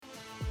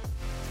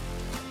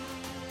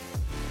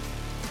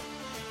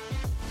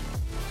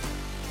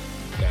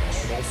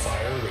National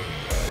Fire Radio.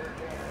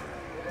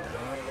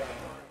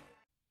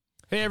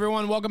 Hey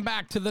everyone, welcome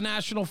back to the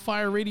National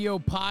Fire Radio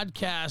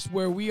podcast,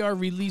 where we are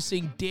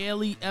releasing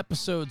daily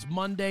episodes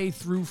Monday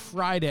through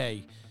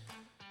Friday.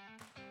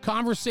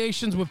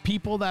 Conversations with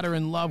people that are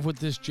in love with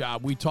this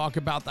job. We talk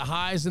about the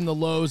highs and the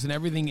lows and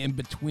everything in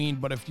between.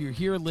 But if you're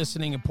here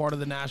listening and part of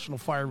the National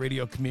Fire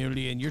Radio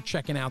community and you're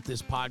checking out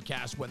this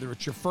podcast, whether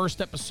it's your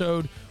first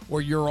episode or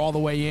you're all the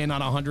way in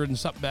on 100 and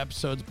something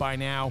episodes by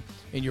now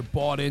and you're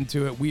bought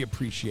into it, we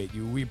appreciate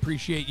you. We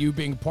appreciate you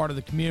being part of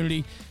the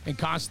community and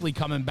constantly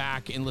coming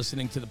back and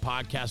listening to the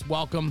podcast.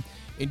 Welcome.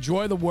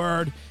 Enjoy the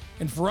word.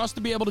 And for us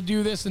to be able to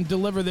do this and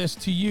deliver this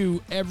to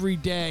you every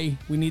day,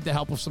 we need the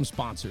help of some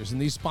sponsors. And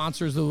these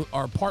sponsors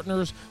are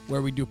partners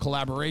where we do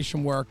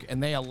collaboration work,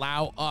 and they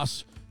allow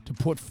us to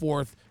put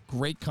forth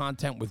great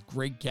content with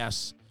great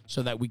guests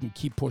so that we can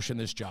keep pushing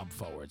this job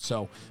forward.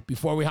 So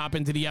before we hop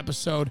into the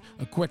episode,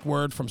 a quick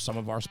word from some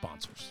of our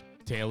sponsors.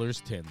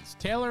 Taylor's Tins.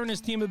 Taylor and his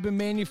team have been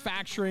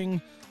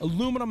manufacturing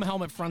aluminum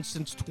helmet fronts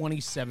since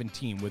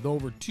 2017 with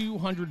over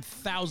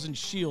 200,000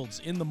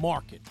 shields in the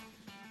market.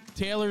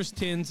 Taylor's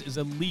Tins is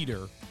a leader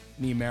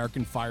in the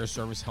American Fire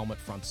Service helmet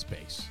front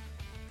space.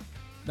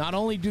 Not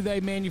only do they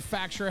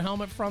manufacture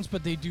helmet fronts,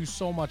 but they do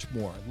so much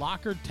more.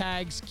 Locker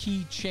tags,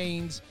 key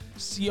chains,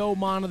 CO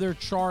monitor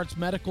charts,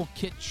 medical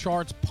kit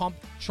charts, pump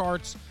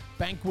charts,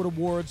 banquet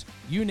awards,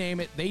 you name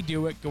it, they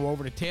do it. Go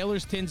over to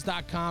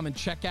taylorstins.com and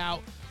check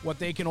out what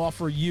they can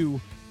offer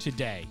you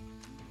today.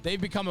 They've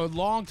become a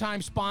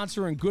longtime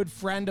sponsor and good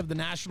friend of the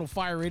National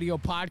Fire Radio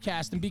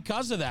podcast, and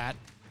because of that,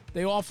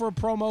 they offer a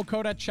promo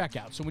code at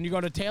checkout. So when you go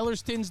to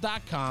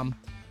taylorstins.com,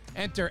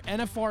 enter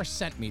NFR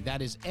Sent Me.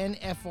 That is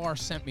NFR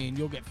Sent Me, and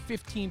you'll get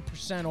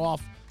 15%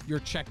 off your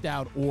checked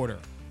out order.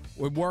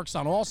 It works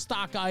on all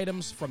stock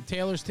items from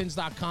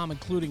taylorstins.com,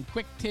 including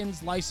quick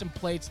tins, license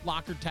plates,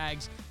 locker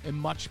tags, and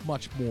much,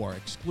 much more.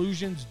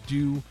 Exclusions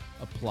do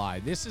apply.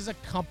 This is a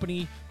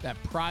company that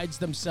prides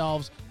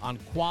themselves on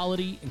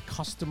quality and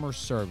customer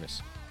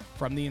service.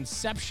 From the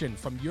inception,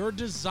 from your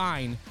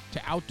design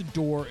to out the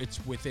door,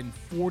 it's within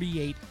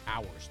 48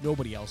 hours.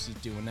 Nobody else is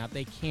doing that.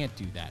 They can't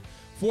do that.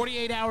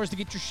 48 hours to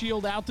get your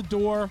shield out the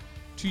door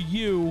to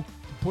you,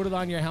 to put it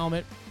on your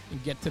helmet,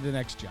 and get to the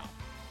next job.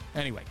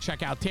 Anyway,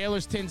 check out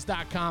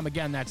taylorstins.com.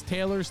 Again, that's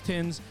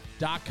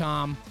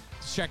taylorstins.com.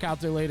 Check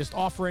out their latest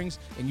offerings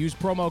and use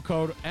promo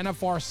code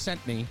NFR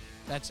Sent Me.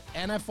 That's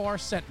NFR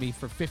Sent Me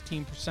for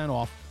 15%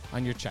 off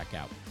on your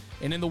checkout.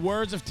 And in the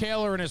words of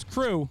Taylor and his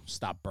crew,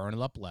 stop burning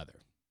up leather.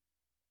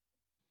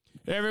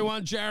 Hey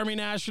everyone, Jeremy,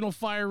 National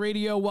Fire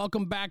Radio.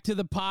 Welcome back to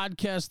the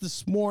podcast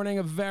this morning.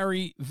 A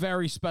very,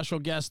 very special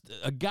guest,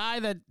 a guy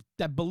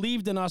that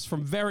believed in us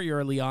from very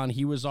early on.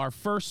 He was our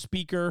first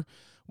speaker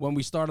when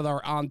we started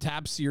our On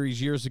Tap series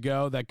years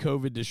ago that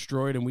COVID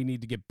destroyed, and we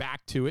need to get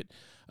back to it,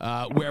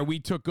 where we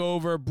took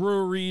over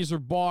breweries or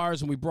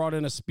bars, and we brought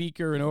in a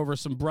speaker, and over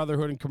some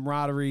brotherhood and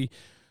camaraderie,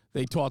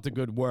 they taught the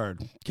good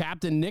word.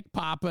 Captain Nick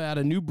Papa out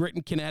of New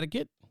Britain,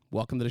 Connecticut.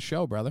 Welcome to the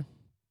show, brother.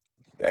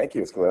 Thank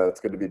you. It's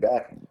good to be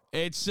back.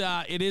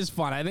 It is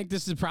fun. I think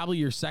this is probably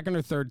your second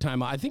or third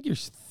time. I think your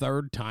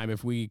third time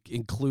if we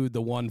include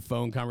the one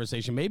phone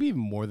conversation, maybe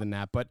even more than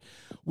that. But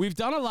we've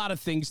done a lot of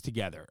things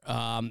together.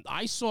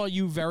 I saw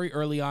you very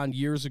early on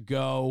years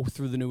ago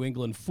through the New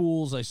England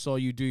Fools. I saw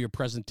you do your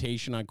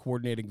presentation on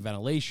coordinating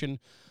ventilation.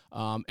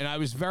 And I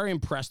was very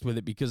impressed with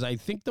it because I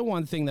think the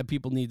one thing that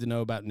people need to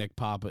know about Nick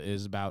Papa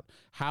is about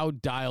how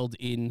dialed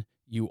in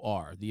you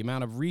are, the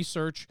amount of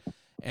research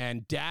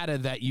and data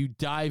that you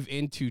dive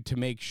into to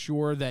make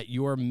sure that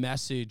your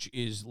message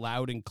is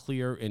loud and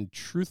clear and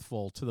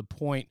truthful to the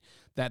point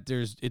that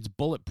it's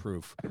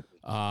bulletproof.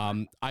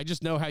 I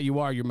just know how you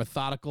are. You're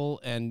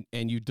methodical and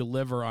you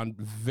deliver on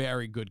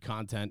very good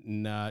content.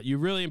 And you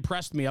really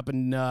impressed me up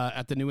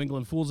at the New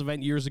England Fools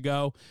event years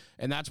ago.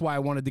 And that's why I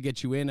wanted to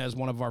get you in as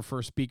one of our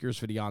first speakers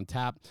for the On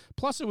Tap.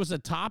 Plus, it was a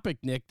topic,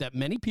 Nick, that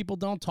many people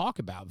don't talk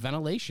about,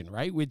 ventilation,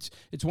 right?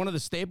 It's one of the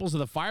staples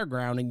of the fire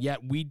ground, and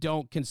yet we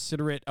don't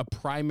consider it a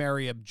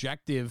primary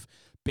objective.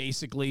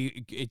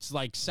 Basically, it's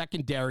like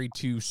secondary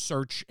to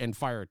search and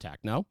fire attack,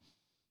 no?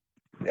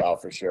 Yeah,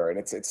 for sure. And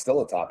it's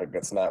still a topic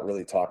that's not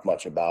really talked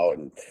much about.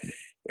 And,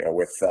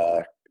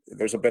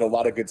 there's been a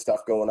lot of good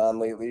stuff going on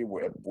lately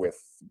with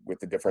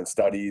the different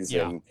studies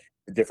and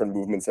the different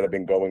movements that have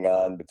been going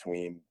on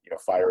between,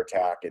 fire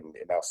attack and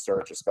now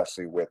search,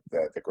 especially with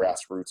the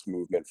grassroots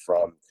movement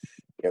from,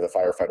 the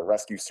Firefighter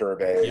Rescue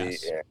Survey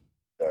and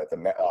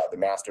the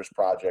Masters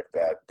Project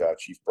that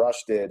Chief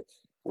Brush did,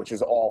 which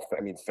is all,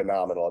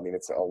 phenomenal.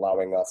 It's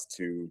allowing us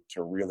to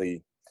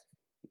really,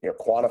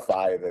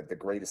 quantify the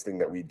greatest thing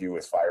that we do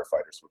as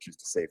firefighters, which is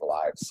to save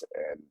lives,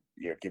 and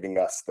giving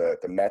us the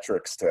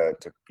metrics to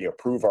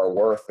prove our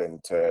worth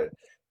and to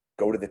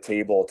go to the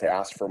table to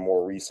ask for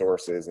more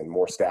resources and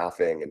more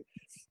staffing. And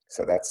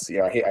so that's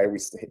I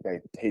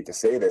hate to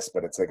say this,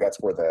 but it's like that's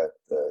where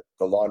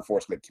the law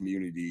enforcement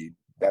community,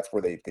 that's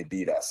where they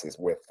beat us, is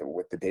with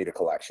the data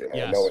collection.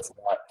 And I know it's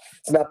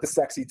not the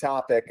sexy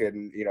topic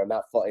and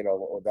not fun,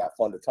 that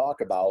fun to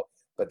talk about.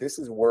 But this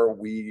is where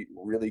we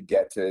really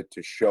get to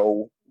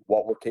show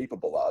what we're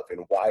capable of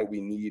and why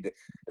we need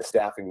the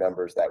staffing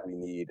numbers that we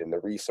need and the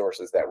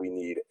resources that we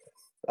need.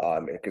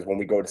 Because when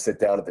we go to sit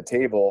down at the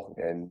table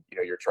and,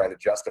 you're trying to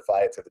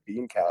justify it to the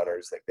bean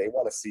counters, like they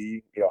want to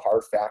see,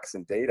 hard facts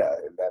and data.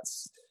 And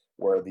that's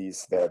where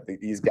these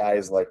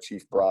guys like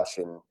Chief Brush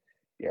and,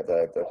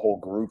 the whole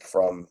group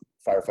from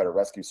Firefighter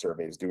Rescue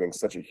Survey is doing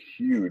such a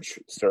huge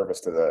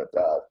service to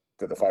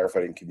the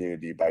firefighting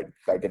community by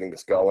getting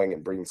this going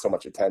and bringing so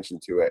much attention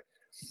to it.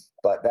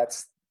 But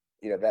that's,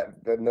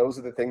 those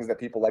are the things that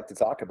people like to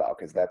talk about,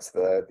 because that's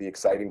the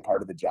exciting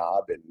part of the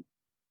job. And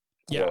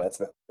that's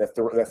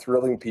the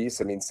thrilling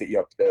piece. I mean,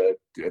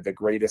 the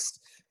greatest,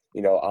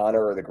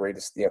 honor or the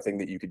greatest, thing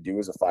that you could do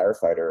as a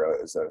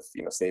firefighter is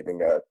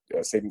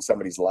saving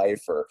somebody's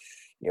life, or,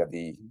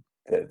 the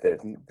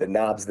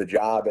knob's the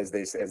job, as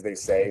they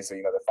say. So,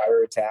 the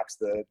fire attack's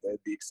the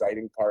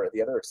exciting part,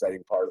 the other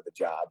exciting part of the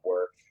job,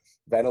 where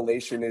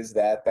ventilation is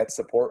that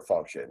support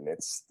function.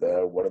 It's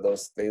one of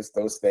those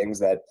things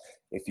that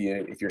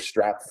if you're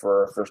strapped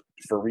for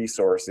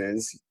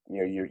resources,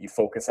 you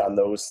focus on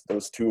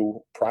those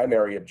two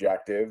primary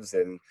objectives,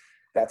 and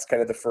that's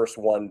kind of the first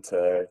one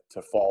to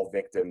fall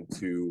victim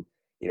to,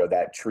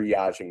 that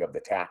triaging of the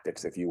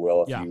tactics, if you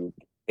will, if you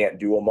can't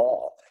do them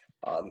all.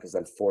 Because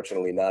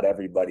unfortunately, not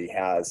everybody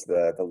has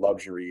the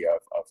luxury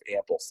of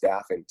ample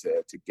staffing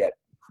to get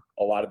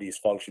a lot of these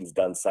functions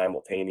done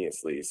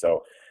simultaneously.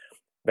 So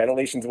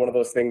ventilation is one of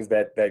those things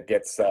that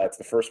gets it's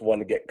the first one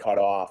to get cut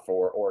off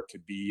or to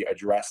be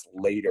addressed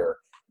later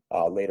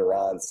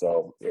on.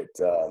 So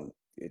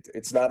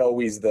it's not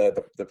always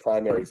the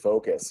primary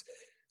focus.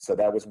 So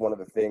that was one of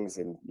the things,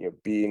 and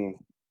being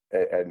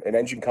an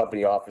engine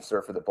company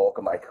officer for the bulk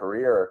of my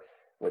career,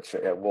 which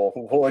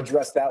we'll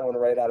address that one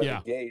right out of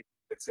the gate.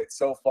 It's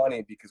so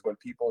funny, because when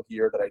people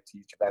hear that I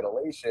teach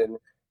ventilation,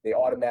 they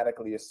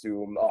automatically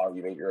assume, oh,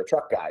 you're a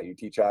truck guy. You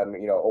teach on,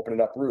 opening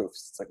up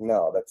roofs. It's like,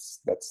 no,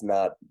 that's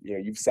not,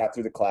 you've sat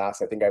through the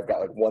class. I think I've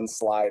got like one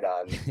slide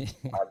on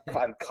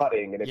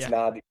cutting, and it's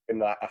not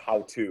even a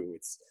how-to.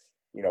 It's,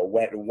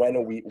 when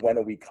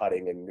are we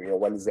cutting, and,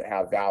 when does it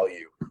have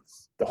value?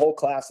 The whole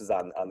class is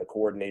on the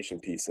coordination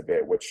piece of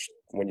it, which,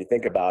 when you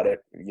think about it,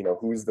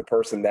 who's the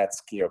person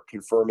that's,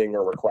 confirming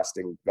or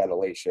requesting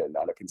ventilation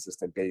on a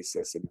consistent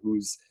basis, and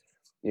who's,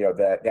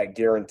 that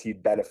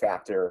guaranteed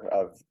benefactor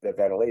of the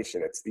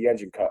ventilation. It's the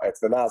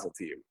it's the nozzle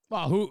team.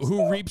 Well,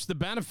 who reaps the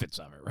benefits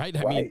of it, right?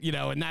 I mean,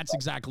 and that's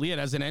exactly it.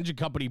 As an engine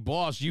company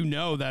boss,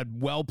 that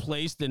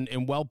well-placed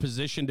and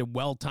well-positioned and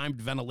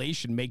well-timed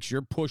ventilation makes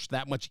your push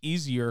that much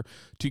easier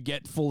to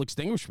get full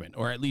extinguishment,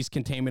 or at least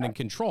containment and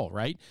control,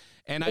 right?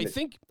 And I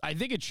think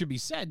it should be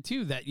said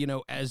too that,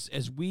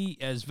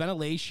 as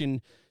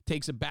ventilation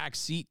takes a back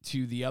seat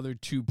to the other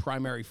two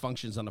primary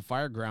functions on the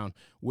fire ground,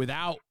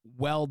 without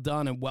well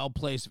done and well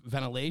placed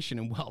ventilation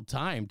and well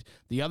timed,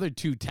 the other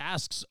two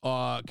tasks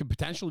could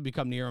potentially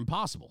become near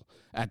impossible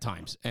at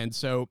times. And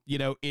so,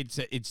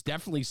 it's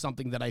definitely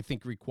something that I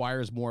think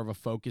requires more of a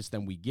focus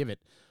than we give it.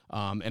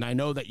 And I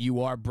know that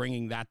you are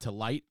bringing that to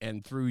light,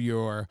 and through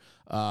your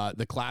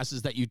the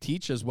classes that you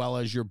teach, as well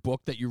as your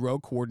book that you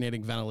wrote,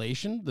 Coordinating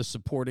Ventilation, the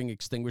Supporting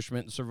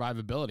Extinguishment and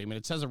Survivability. I mean,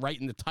 it says it right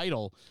in the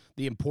title,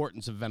 the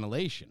importance of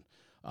ventilation.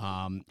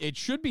 It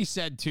should be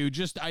said too,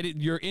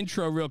 your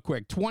intro real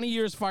quick, 20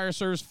 years fire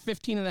service,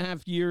 15 and a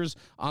half years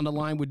on the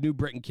line with New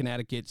Britain,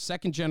 Connecticut,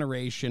 second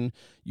generation.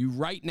 You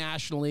write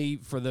nationally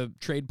for the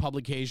trade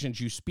publications.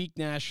 You speak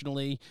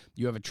nationally.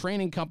 You have a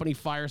training company,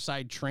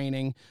 Fireside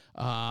Training.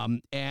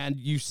 And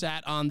you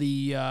sat on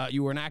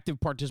you were an active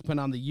participant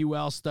on the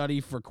UL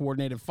study for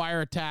coordinated fire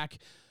attack.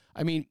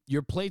 I mean,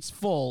 your plate's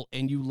full,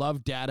 and you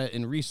love data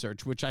and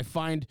research, which I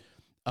find,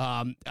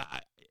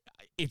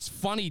 it's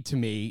funny to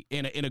me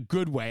in a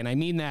good way, and I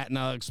mean that, and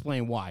I'll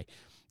explain why.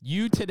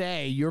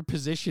 Your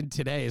position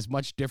today is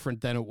much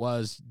different than it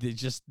was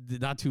just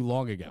not too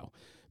long ago,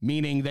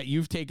 meaning that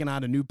you've taken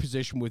on a new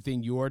position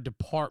within your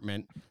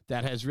department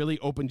that has really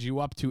opened you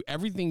up to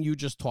everything you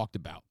just talked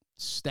about.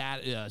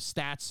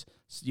 Stats,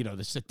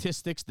 the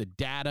statistics, the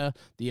data,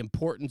 the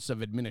importance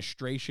of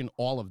administration,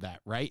 all of that,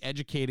 right?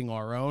 Educating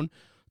our own.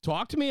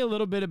 Talk to me a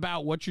little bit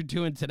about what you're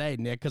doing today,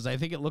 Nick, because I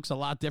think it looks a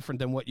lot different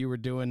than what you were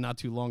doing not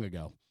too long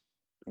ago.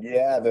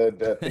 Yeah,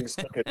 the things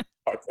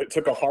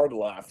took a hard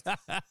left.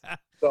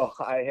 So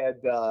I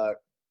had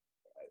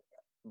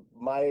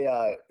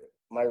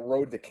my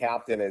road to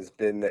captain has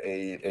been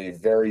a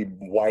very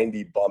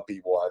windy,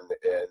 bumpy one,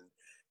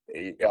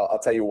 and I'll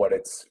tell you what,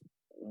 it's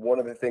one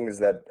of the things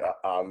that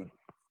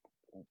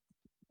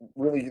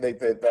really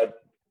that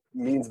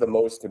means the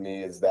most to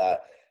me is that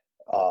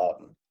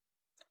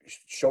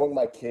showing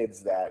my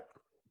kids that,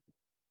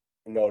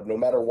 no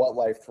matter what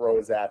life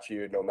throws at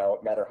you, no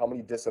matter how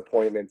many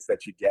disappointments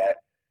that you get,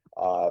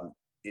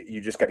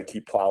 you just got to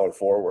keep plowing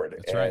forward.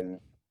 That's right. And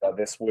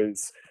this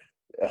was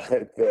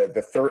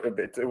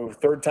the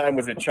third time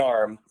was a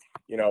charm.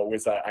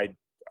 I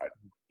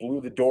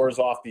blew the doors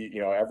off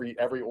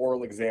every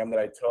oral exam that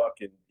I took,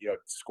 and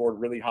scored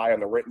really high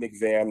on the written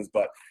exams.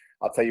 But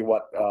I'll tell you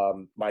what,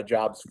 my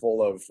job's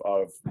full of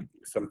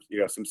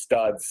some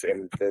studs,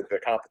 and the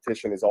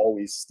competition is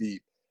always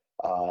steep.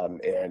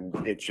 And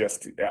it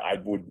just, I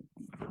would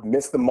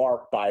miss the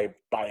mark by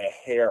a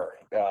hair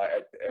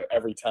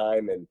every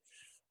time. And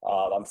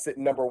I'm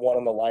sitting number one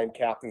on the line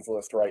captains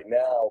list right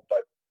now, but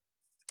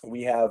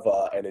we have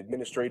an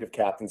administrative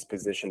captain's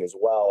position as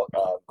well,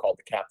 called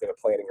the captain of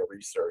planning and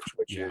research,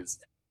 which is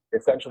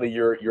essentially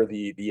you're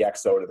the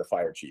XO to the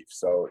fire chief.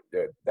 So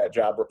that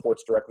job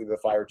reports directly to the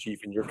fire chief,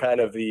 and you're kind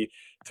of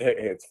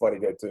it's funny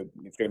it's going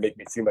to make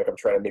me seem like I'm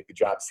trying to make the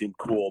job seem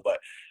cool, but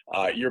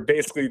you're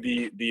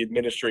basically the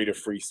administrative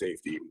free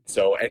safety.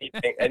 So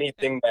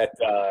anything that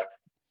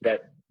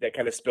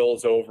kind of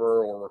spills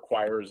over or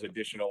requires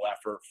additional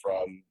effort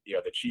from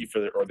the chief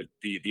or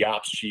the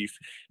ops chief,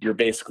 you're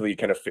basically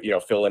kind of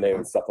filling in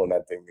and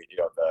supplementing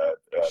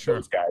Sure.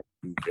 those guys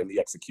in the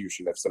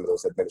execution of some of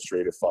those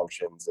administrative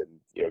functions, and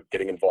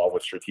getting involved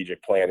with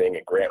strategic planning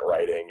and grant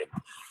writing.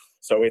 And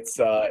so it's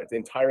an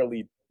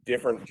entirely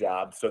different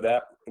job. So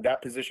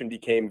that position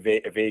became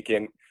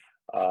vacant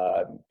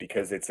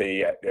because it's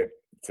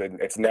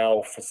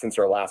now, since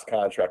our last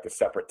contract, a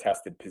separate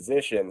tested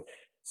position.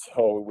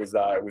 So it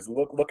was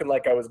looking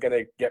like I was going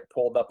to get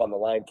pulled up on the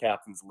line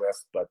captain's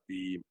list, but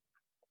the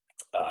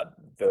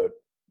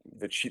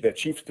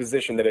chief's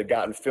position that had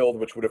gotten filled,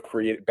 which would have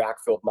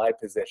backfilled my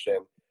position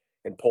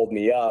and pulled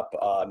me up,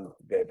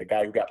 the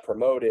guy who got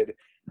promoted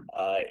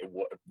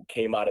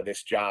came out of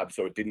this job,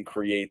 so it didn't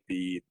create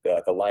the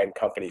line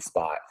company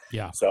spot.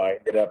 Yeah. So I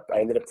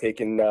ended up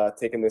taking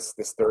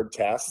this third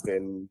test,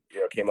 and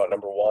came out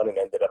number one, and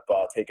ended up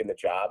taking the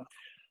job.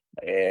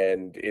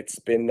 And it's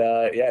been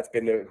a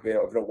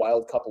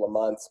wild couple of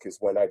months, because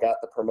when I got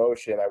the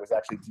promotion, I was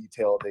actually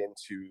detailed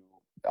into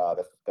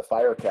the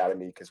fire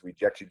academy, because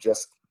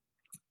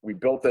we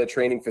built the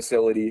training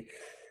facility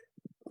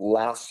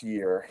last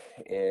year,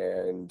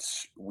 and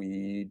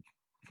we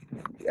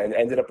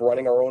ended up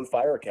running our own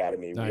fire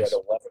academy. Nice. We had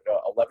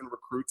 11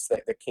 recruits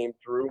that came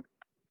through,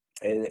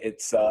 and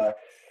it's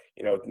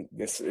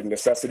this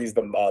necessity is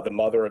the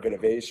mother of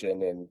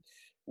innovation. And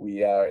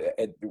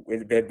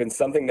it had been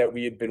something that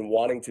we had been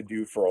wanting to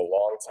do for a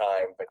long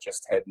time, but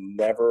just had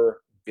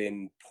never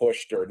been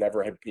pushed or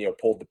never had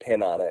pulled the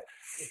pin on it.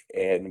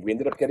 And we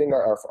ended up getting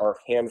our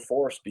hand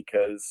forced,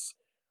 because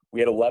we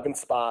had 11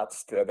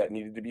 spots that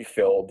needed to be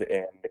filled,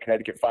 and the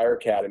Connecticut Fire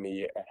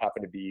Academy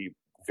happened to be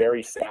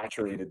very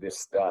saturated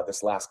this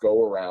last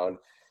go around,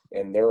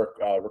 and their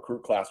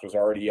recruit class was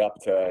already up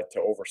to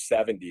over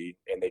 70,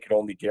 and they could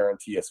only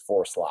guarantee us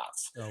 4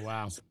 slots. Oh,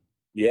 wow.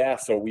 Yeah,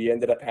 so we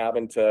ended up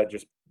having to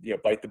just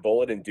bite the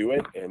bullet and do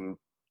it. And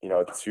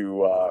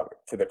to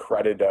the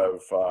credit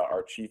of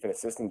our chief and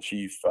assistant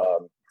chief,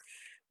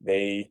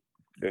 the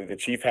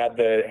chief had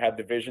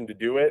the vision to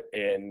do it,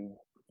 and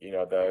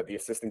the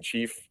assistant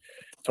chief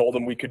told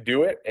them we could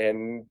do it,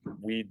 and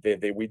we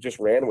just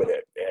ran with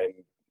it. And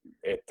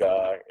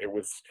it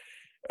was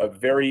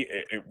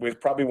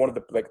probably one of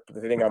the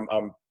thing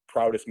I'm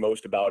proudest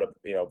most about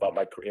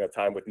my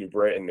time with New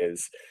Britain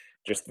is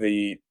just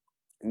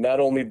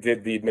not only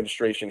did the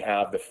administration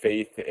have the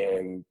faith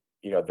in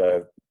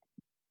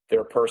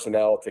their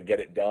personnel to get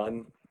it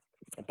done,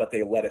 but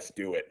they let us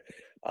do it.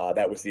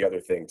 That was the other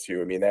thing too.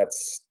 I mean,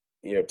 that's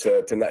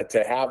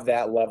to have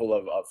that level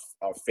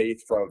of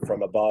faith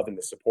from above, and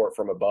the support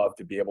from above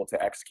to be able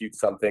to execute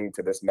something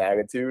to this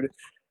magnitude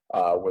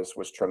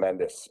was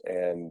tremendous.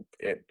 And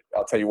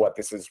I'll tell you what,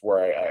 this is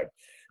where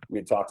we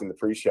had talked in the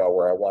pre-show,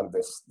 where I wanted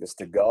this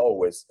to go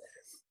was,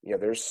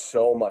 there's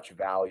so much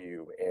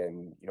value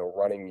in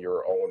running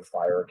your own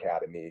fire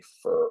academy.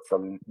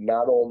 From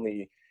not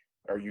only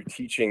are you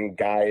teaching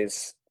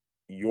guys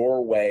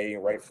your way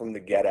right from the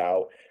get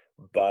out,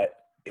 but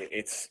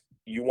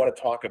you want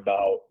to talk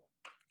about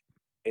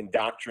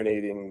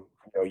indoctrinating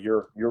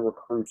your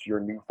recruits, your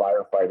new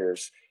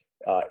firefighters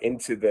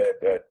into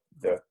the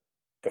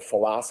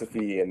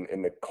philosophy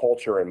and the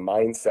culture and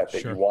mindset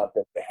that Sure. you want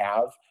them to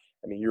have.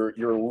 I mean,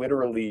 you're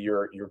literally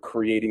you're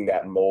creating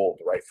that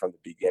mold right from the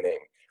beginning,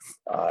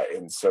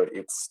 and so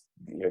it's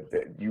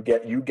you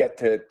get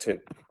to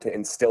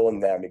instill in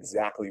them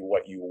exactly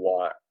what you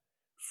want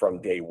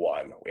from day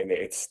one, and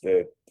it's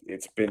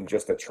been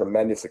just a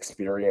tremendous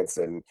experience,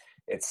 and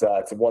it's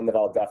one that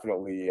I'll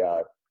definitely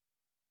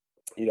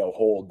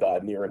hold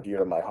near and dear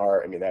to my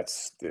heart. I mean,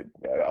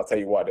 I'll tell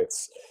you what,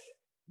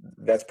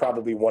 that's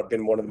probably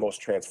been one of the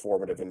most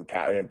transformative and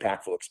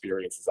impactful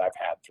experiences I've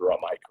had throughout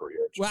my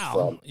career.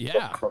 Wow.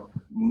 From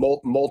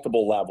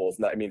multiple levels.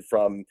 I mean,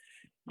 from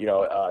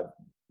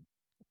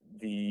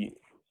the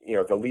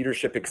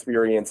leadership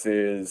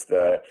experiences,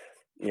 the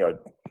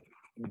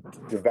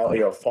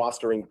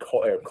fostering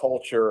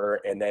culture,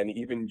 and then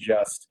even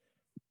just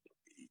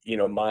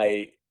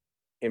my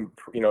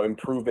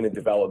improvement and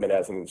development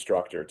as an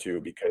instructor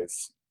too,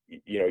 because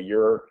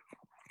you're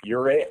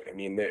it. I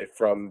mean,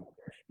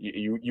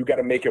 you got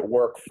to make it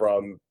work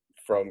from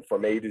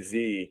A to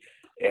Z,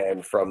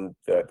 and from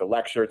the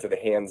lecture to the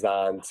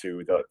hands-on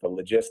to the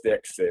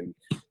logistics and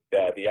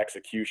the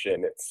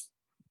execution.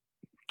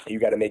 You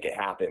got to make it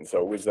happen. So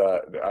it was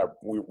I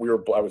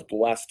was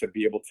blessed to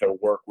be able to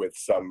work with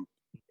some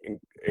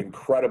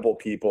incredible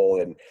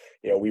people, and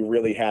we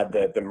really had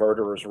the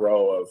murderer's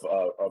row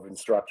of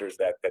instructors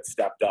that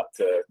stepped up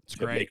to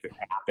make it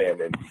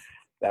happen, and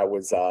that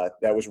was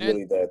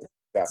really the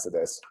best of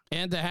this.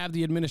 And to have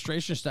the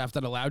administration staff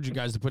that allowed you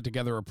guys to put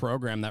together a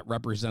program that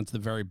represents the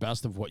very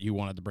best of what you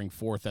wanted to bring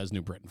forth as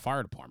New Britain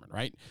Fire Department,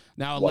 right?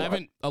 Now,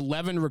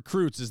 11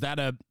 recruits, is that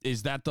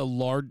the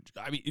large,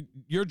 I mean,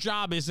 your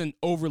job isn't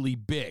overly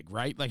big,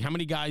 right? Like, how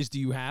many guys do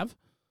you have?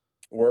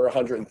 We're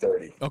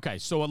 130. Okay,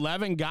 so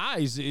 11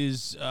 guys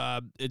is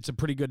it's a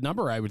pretty good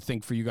number, I would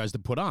think, for you guys to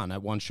put on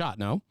at one shot,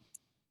 no?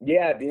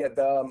 Yeah,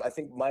 I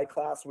think my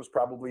class was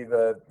probably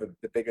the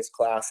biggest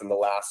class in the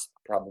last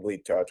probably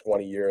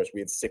 20 years.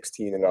 We had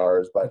 16 in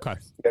ours, but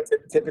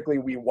typically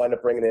we wind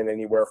up bringing in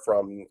anywhere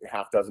from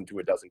half dozen to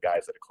a dozen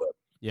guys at a clip.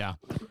 Yeah,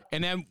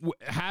 and then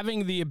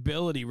having the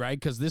ability, right,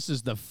 because this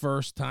is the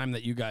first time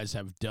that you guys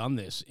have done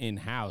this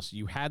in-house,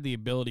 you had the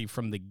ability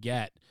from the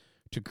get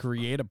to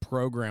create a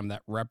program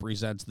that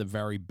represents the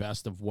very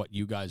best of what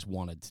you guys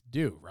wanted to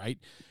do, right?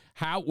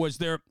 How was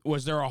there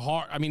a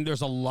hard, I mean,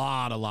 there's a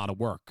lot of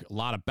work, a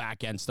lot of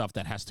back end stuff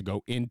that has to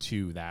go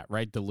into that,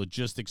 right? The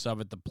logistics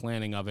of it, the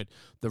planning of it,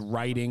 the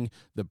writing,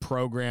 the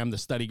program, the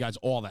study guides,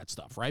 all that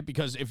stuff, right?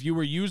 Because if you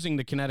were using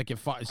the Connecticut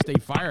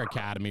State Fire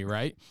Academy,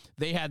 right,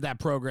 they had that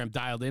program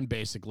dialed in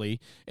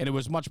basically, and it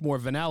was much more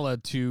vanilla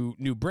to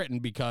New Britain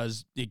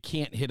because it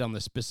can't hit on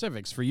the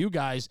specifics. For you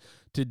guys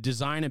to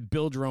design and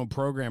build your own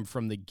program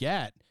from the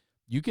get,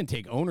 you can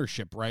take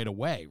ownership right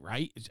away,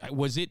 right?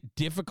 Was it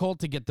difficult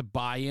to get the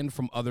buy-in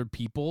from other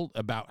people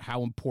about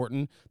how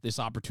important this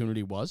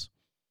opportunity was?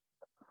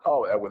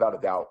 Oh, without a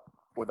doubt.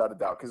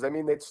 Because I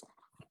mean, it's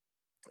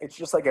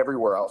just like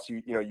everywhere else.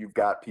 You've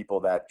got people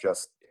that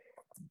just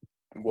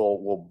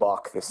will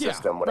buck the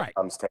system when it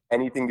comes to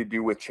anything to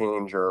do with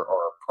change or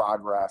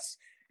progress,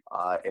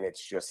 and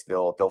it's just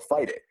they'll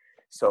fight it.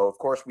 So of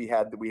course we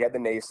had the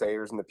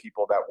naysayers and the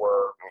people that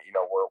were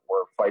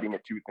fighting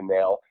it tooth and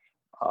nail.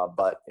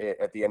 But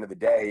at the end of the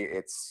day,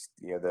 it's,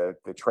 the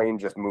train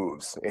just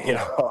moves,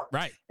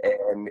 Right.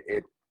 And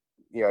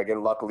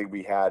again, luckily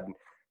we had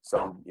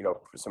some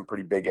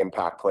pretty big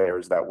impact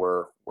players that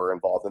were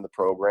involved in the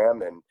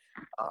program, and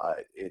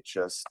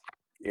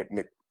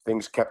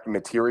things kept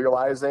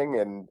materializing.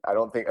 And I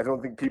don't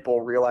think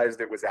people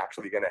realized it was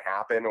actually going to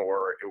happen,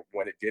 or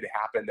when it did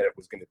happen, that it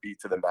was going to be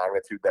to the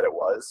magnitude that it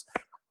was.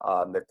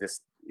 That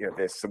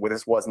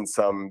this wasn't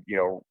some,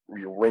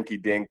 rinky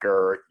dink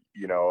or,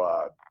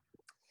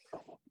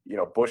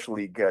 Bush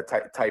League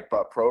type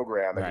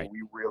program. I mean,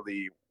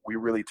 we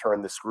really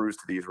turned the screws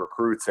to these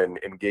recruits and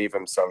gave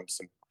them some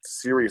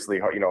seriously,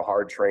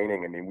 hard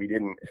training. I mean, we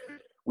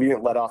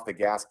didn't let off the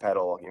gas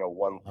pedal,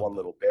 one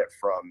little bit,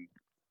 from,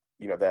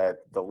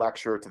 the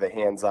lecture to the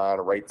hands-on,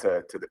 right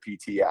to the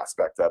PT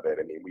aspect of it.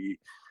 I mean,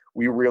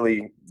 we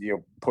really,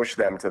 push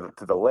them to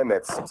the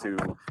limits to,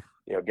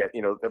 get,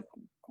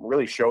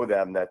 really show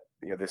them that,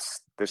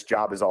 this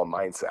job is all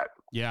mindset.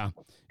 Yeah.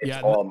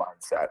 It's all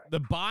mindset. The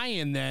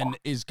buy-in then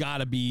is got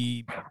to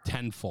be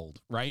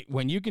tenfold, right?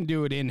 When you can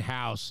do it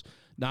in-house,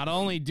 not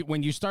only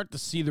when you start to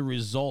see the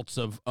results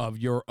of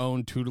your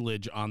own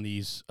tutelage on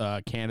these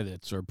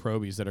candidates or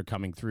probies that are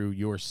coming through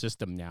your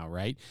system now,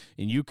 right?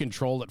 And you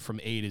control it from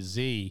A to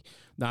Z.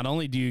 Not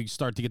only do you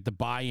start to get the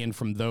buy-in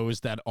from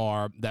those that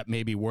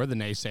maybe were the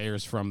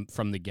naysayers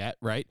from the get,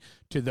 right,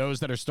 to those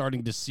that are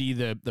starting to see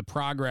the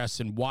progress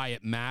and why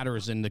it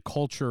matters and the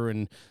culture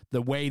and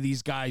the way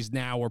these guys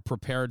now are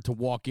prepared to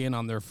walk in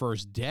on their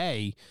first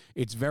day.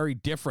 It's very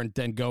different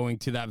than going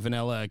to that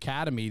vanilla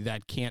academy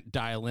that can't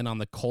dial in on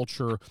the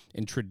culture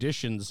and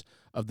traditions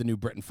of the New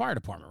Britain Fire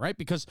Department, right?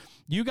 Because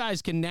you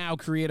guys can now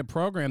create a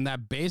program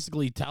that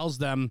basically tells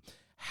them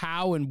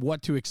how and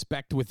what to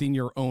expect within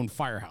your own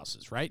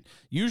firehouses, right?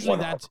 Usually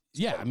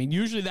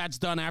usually that's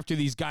done after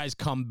these guys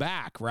come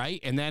back, right?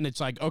 And then it's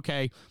like,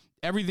 okay,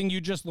 everything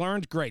you just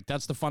learned, great.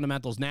 That's the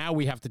fundamentals. Now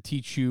we have to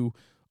teach you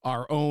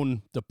our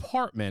own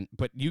department,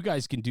 but you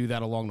guys can do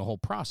that along the whole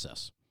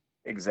process.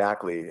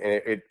 Exactly.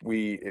 And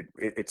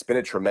it's been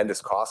a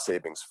tremendous cost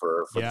savings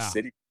for the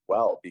city as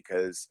well,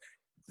 because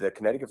the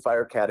Connecticut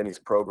Fire Academy's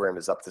program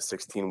is up to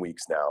 16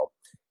 weeks now.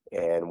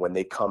 And when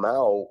they come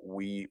out,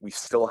 we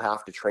still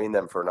have to train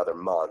them for another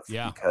month,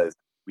 because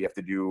we have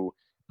to do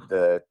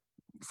the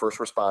first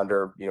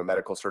responder,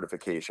 medical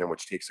certification,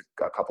 which takes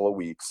a couple of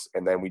weeks.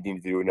 And then we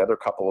need to do another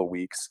couple of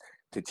weeks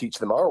to teach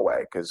them our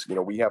way, because,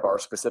 we have our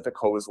specific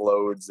hose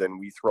loads and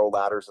we throw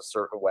ladders a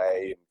certain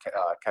way and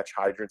catch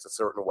hydrants a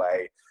certain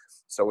way.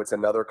 So it's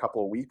another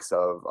couple of weeks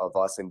of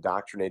us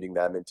indoctrinating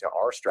them into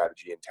our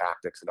strategy and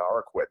tactics and our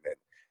equipment.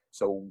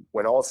 So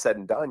when all is said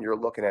and done, you're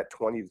looking at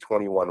 20 to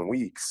 21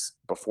 weeks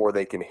before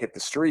they can hit the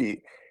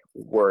street,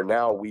 where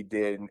now we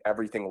did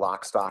everything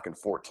lock, stock in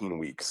 14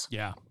 weeks.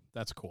 Yeah,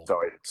 that's cool. So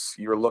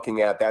you're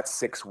looking at that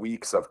 6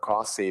 weeks of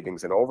cost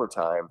savings and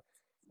overtime.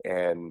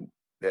 And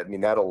I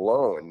mean, that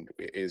alone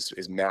is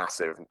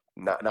massive.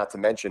 Not to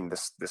mention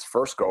this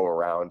first go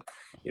around,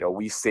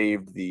 we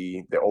saved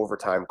the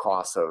overtime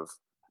costs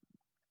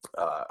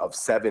of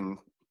seven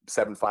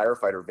 7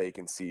 firefighter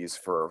vacancies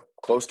for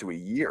close to a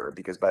year,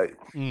 because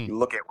you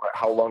look at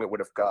how long it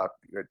would have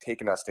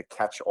taken us to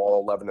catch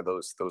all 11 of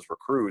those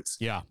recruits.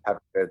 Yeah.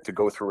 To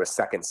go through a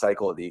second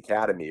cycle of the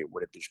academy, it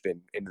would have just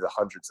been into the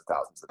hundreds of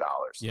thousands of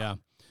dollars. Yeah.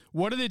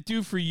 What did it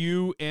do for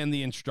you and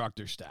the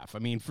instructor staff? I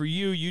mean, for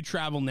you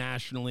travel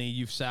nationally,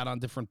 you've sat on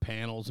different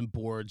panels and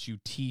boards, you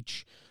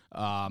teach,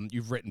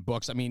 you've written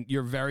books. I mean,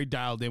 you're very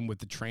dialed in with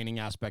the training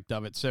aspect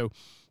of it. So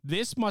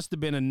this must have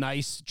been a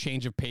nice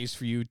change of pace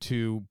for you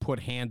to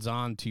put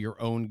hands-on to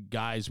your own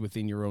guys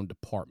within your own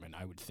department,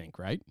 I would think,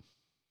 right?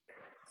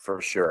 For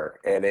sure.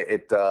 And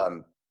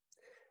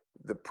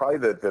probably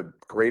the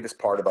greatest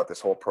part about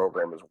this whole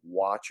program is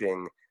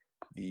watching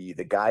the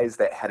guys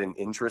that had an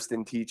interest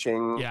in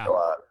teaching,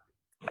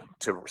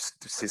 to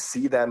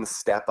see them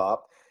step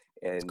up,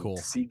 and cool.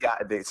 see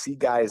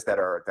guys that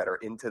are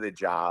into the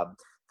job,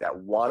 that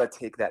want to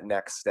take that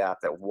next step,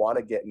 that want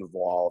to get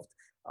involved.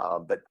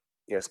 But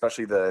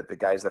especially the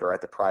guys that are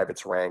at the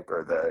privates rank,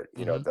 or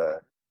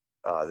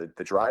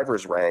the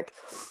driver's rank,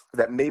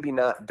 that maybe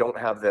don't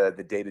have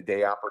the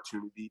day-to-day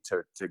opportunity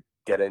to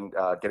get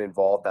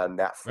involved on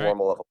that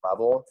formal of a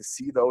level. To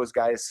see those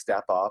guys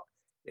step up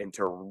and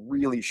to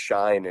really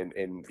shine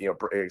and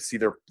see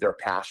their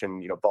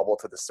passion bubble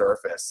to the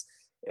surface,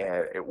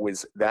 and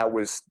that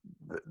was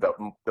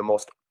the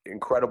most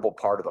incredible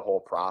part of the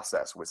whole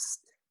process, was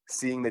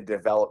seeing the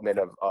development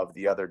of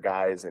the other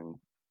guys, and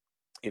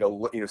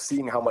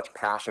seeing how much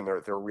passion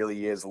there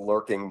really is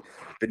lurking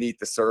beneath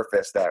the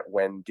surface, that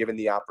when given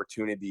the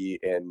opportunity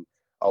and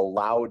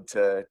allowed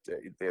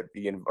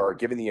or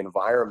given the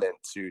environment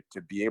to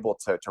be able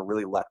to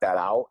really let that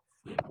out,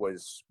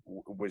 was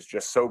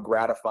just so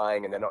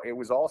gratifying. And then it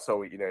was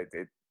also, it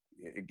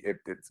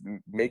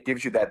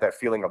gives you that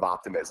feeling of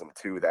optimism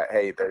too, that,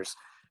 hey, there's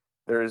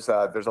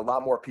a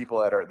lot more people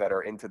that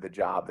are into the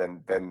job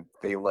than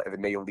they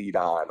may lead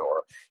on,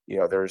 or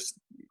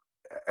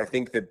I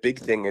think the big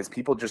thing is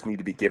people just need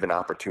to be given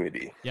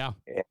opportunity. Yeah.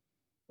 And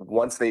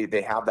once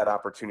they have that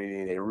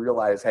opportunity, they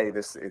realize, hey,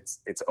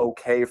 it's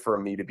okay for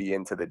me to be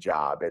into the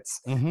job.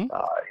 It's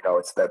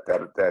it's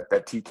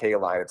that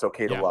TK line. It's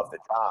okay to love the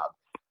job.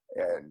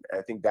 And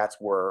I think that's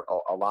where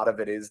a lot of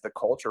it is, the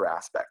culture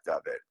aspect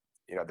of it.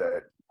 In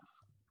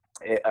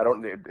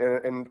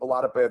a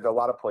lot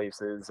of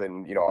places,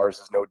 and ours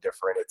is no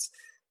different. It's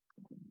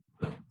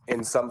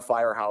in some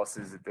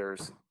firehouses that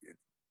there's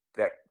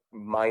that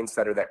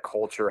mindset, or that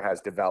culture has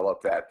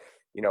developed, that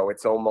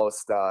it's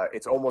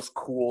almost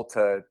cool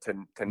to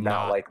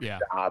not like the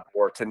job,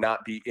 or to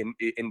not be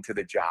into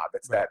the job.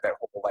 It's that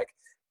whole like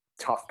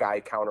tough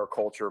guy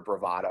counterculture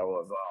bravado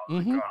of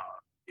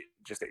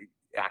just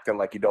acting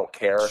like you don't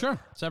care. Sure,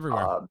 it's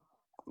everywhere.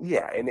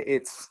 And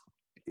it's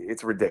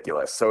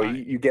ridiculous. So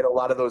you get a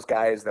lot of those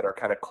guys that are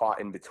kind of caught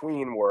in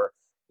between, where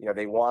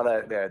they want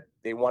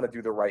to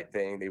do the right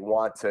thing. They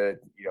want to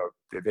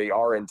they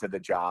are into the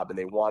job, and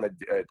they want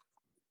to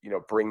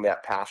bring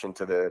that passion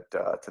to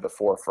the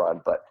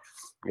forefront, but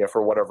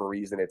for whatever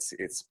reason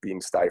it's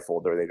being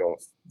stifled, or they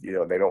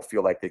don't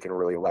feel like they can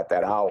really let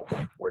that out,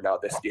 where now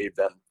this gave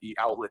them the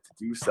outlet to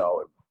do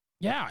so.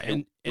 Yeah,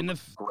 and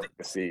great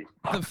to see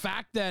the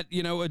fact that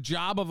a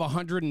job of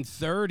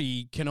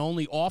 130 can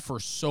only offer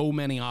so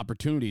many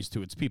opportunities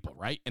to its people,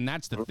 right? And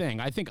that's the thing.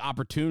 I think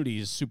opportunity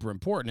is super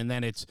important, and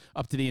then it's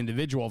up to the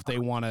individual if they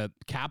want to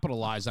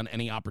capitalize on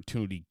any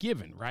opportunity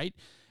given, right?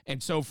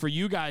 And so for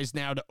you guys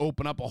now to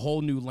open up a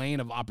whole new lane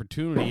of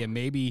opportunity and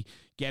maybe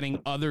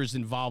getting others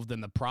involved in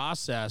the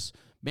process,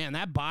 man,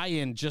 that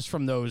buy-in just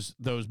from those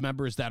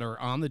members that are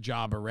on the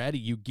job already,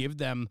 you give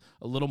them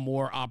a little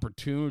more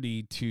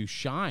opportunity to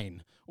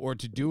shine or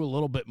to do a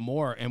little bit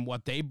more. And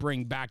what they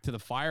bring back to the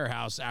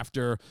firehouse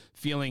after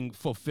feeling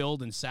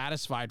fulfilled and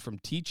satisfied from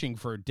teaching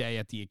for a day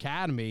at the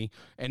academy,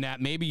 and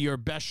that maybe your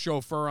best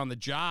chauffeur on the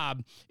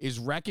job is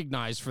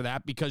recognized for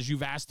that because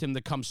you've asked him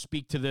to come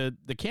speak to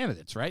the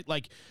candidates, right?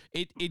 Like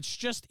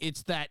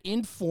it's that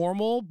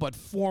informal but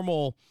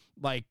formal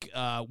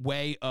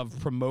way of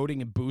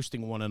promoting and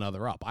boosting one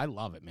another up. I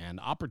love it, man.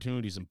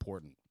 Opportunity is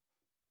important.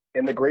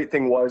 And the great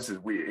thing is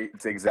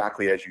it's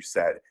exactly as you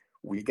said.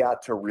 We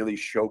got to really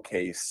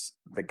showcase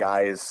the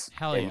guys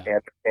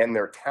and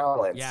their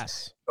talents.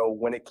 Yes. So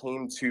when it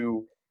came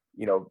to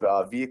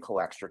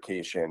vehicle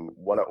extrication,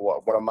 one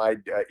of my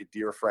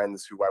dear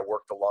friends who I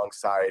worked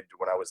alongside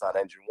when I was on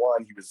Engine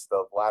One, he was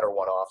the ladder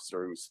one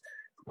officer who's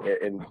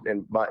in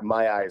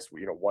my eyes,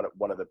 one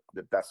of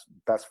the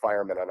best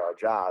firemen on our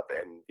job.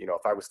 And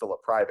if I was still a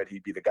private,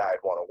 he'd be the guy I'd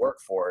want to work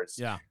for.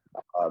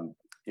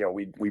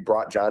 We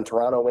brought John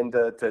Toronto in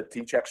to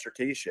teach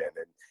extrication,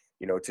 and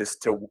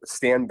just to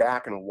stand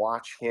back and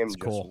watch him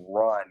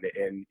run,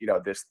 and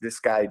this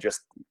guy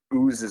just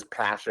oozes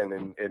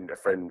passion and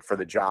for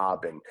the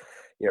job, and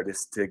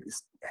just to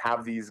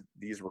have these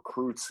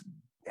recruits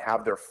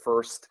have their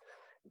first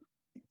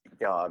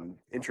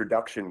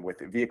introduction with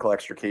vehicle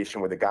extrication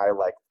with a guy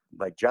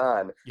like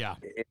John.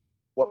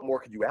 What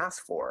more could you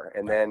ask for?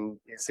 And then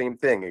same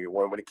thing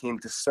when it came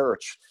to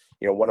search,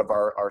 one of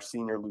our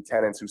senior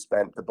lieutenants who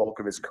spent the bulk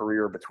of his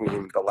career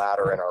between the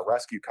ladder and our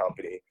rescue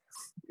company,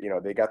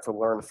 they got to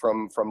learn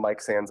from Mike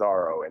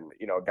Sanzaro, and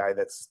a guy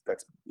that's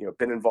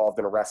been involved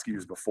in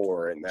rescues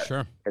before, and that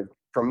Sure. has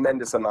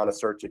tremendous amount of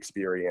search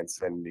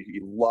experience, and he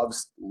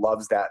loves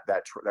that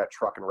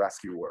truck and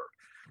rescue work.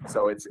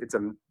 So it's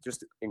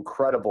just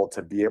incredible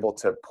to be able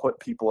to put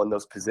people in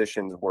those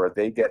positions where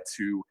they get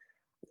to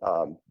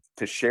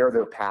share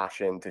their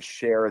passion, to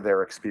share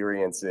their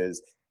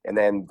experiences, and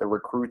then the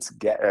recruits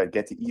get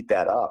to eat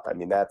that up. I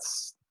mean,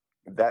 it's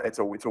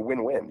a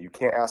win-win. You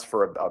can't ask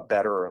for a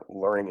better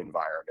learning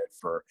environment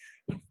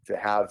to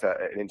have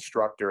an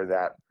instructor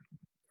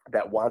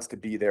that wants to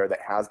be there, that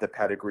has the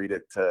pedigree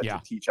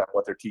to teach out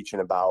what they're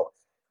teaching about,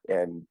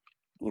 and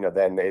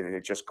then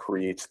it just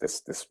creates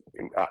this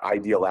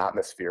ideal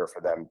atmosphere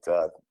for them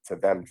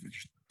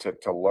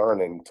to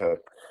learn and to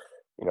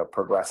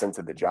progress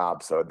into the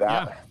job. So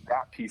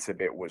that piece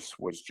of it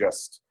was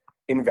just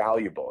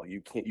invaluable.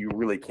 You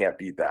really can't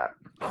beat that.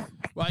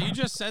 Well, you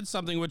just said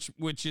something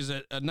which is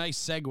a nice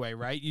segue,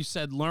 right? You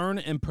said learn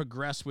and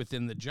progress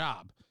within the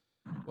job.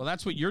 Well,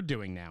 that's what you're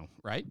doing now,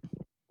 right?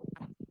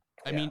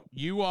 I mean,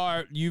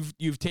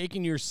 you've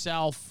taken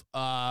yourself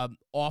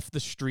off the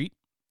street,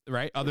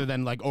 right? Other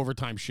than like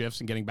overtime shifts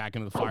and getting back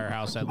into the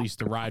firehouse, at least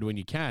to ride when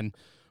you can.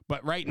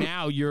 But right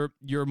now you're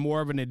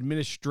more of an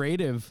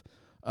administrative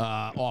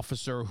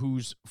officer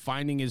who's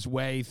finding his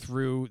way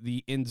through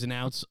the ins and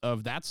outs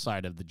of that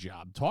side of the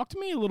job. Talk to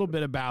me a little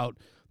bit about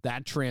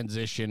that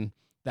transition,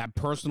 that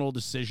personal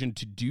decision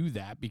to do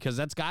that, because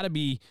that's got to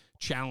be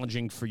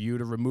challenging for you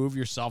to remove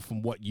yourself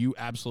from what you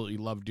absolutely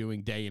love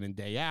doing day in and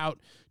day out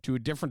to a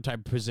different type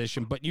of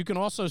position. But you can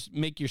also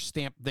make your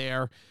stamp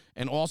there.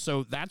 And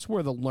also that's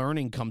where the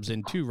learning comes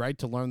in too, right?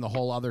 To learn the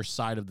whole other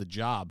side of the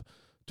job.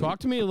 Talk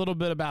to me a little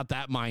bit about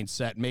that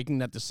mindset, making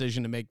that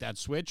decision to make that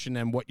switch, and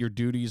then what your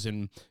duties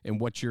and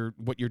what your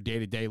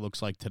day-to-day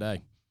looks like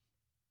today.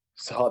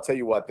 So I'll tell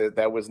you what,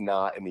 that was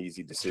not an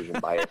easy decision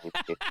by any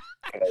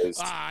means.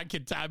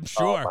 I'm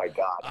sure. Oh my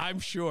God. I'm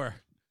sure.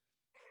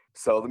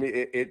 So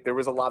there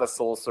was a lot of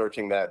soul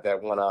searching that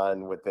went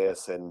on with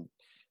this. And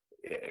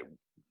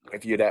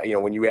if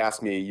when you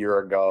asked me a year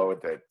ago,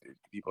 that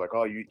people are like,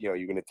 oh,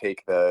 you're going to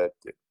take the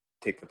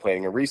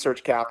planning and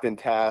research captain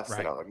test. Right.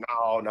 And I'm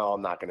like, no,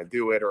 I'm not going to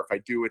do it. Or if I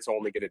do, it's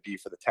only going to be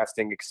for the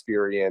testing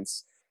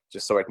experience,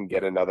 just so I can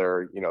get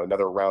another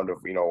round of,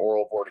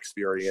 oral board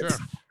experience.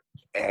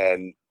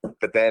 Sure.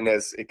 But then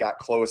as it got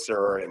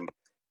closer, and,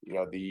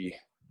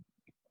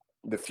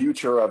 the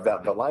future of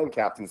the line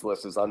captain's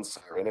list is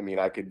uncertain. I mean,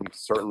 I could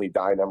certainly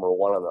die number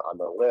one on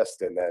the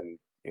list, and then,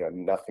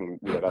 nothing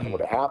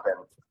would have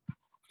happened.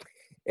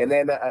 And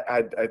then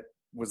I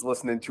was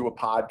listening to a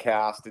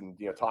podcast and,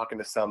 talking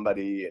to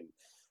somebody,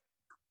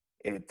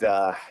 and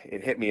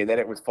it hit me. And then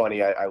it was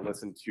funny. I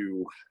listened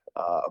to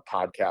a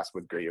podcast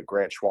with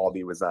Grant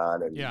Schwalbe was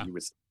on, and he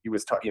was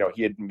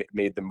he had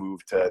made the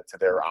move to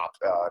their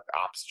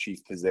ops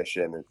chief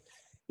position. And,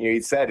 he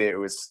said it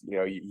was,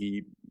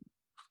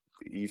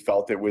 he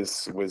felt it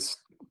was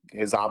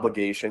his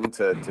obligation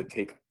to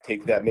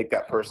make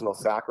that personal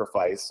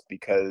sacrifice,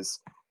 because,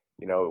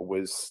 it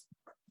was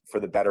for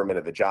the betterment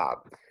of the job.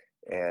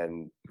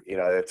 And,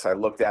 I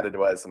looked at it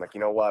as, I'm like, you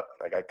know what,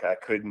 like I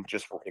couldn't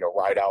just,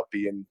 ride out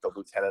being the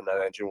lieutenant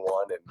on Engine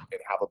 1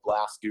 and have a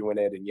blast doing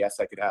it. And yes,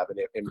 I could have an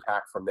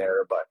impact from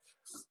there, but,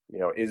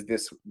 is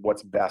this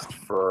what's best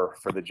for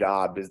the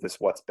job? Is this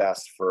what's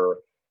best for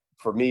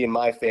me and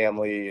my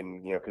family?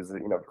 And, because,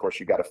 of course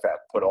you got to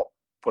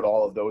put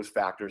all of those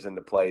factors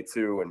into play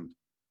too. And,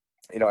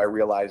 I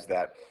realized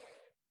that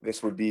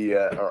this would be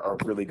a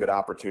really good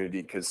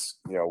opportunity, because,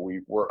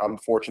 I'm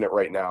fortunate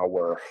right now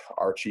where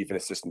our chief and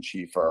assistant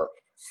chief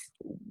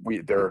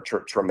they're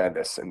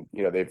tremendous, and,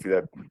 they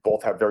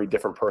both have very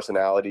different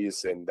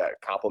personalities and that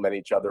complement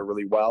each other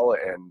really well.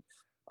 And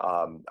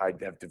I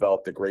have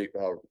developed a great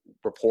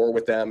rapport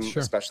with them,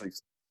 sure. Especially,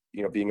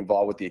 being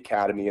involved with the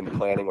academy and the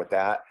planning with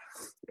that.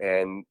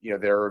 And,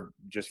 they're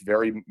just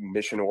very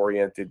mission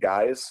oriented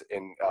guys,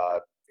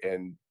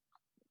 and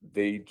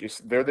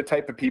they're the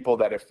type of people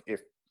that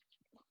if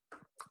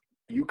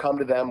you come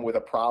to them with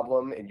a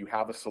problem and you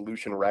have a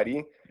solution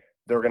ready,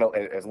 they're going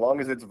to, as long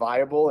as it's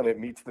viable and it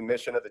meets the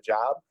mission of the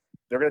job,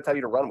 they're going to tell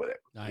you to run with it.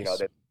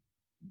 Nice.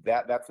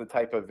 That's the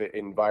type of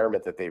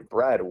environment that they've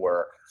bred,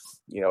 where,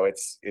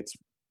 it's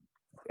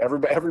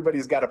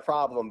everybody's got a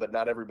problem, but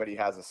not everybody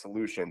has a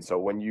solution. So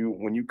when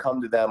you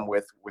come to them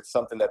with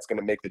something that's going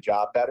to make the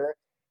job better,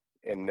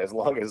 and as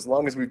long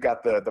as we've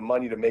got the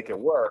money to make it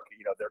work,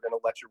 they're going to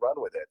let you run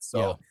with it.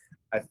 So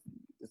I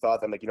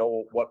thought, I'm like,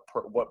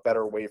 what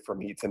better way for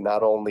me to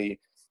not only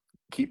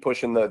keep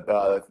pushing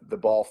the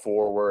ball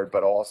forward,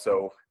 but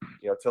also,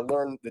 to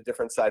learn the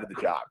different side of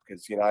the job.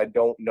 Because, I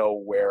don't know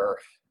where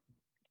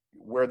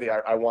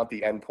I want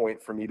the end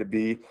point for me to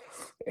be.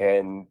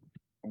 And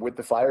with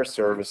the fire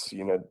service,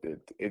 you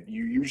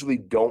usually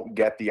don't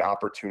get the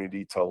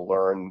opportunity to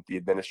learn the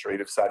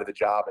administrative side of the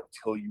job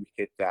until you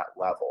hit that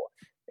level.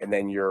 And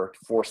then you're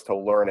forced to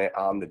learn it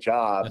on the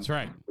job. That's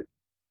right.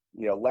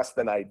 Less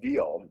than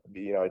ideal.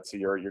 It's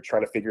you're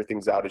trying to figure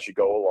things out as you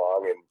go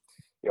along,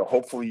 and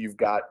hopefully you've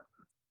got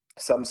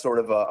some sort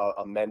of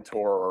a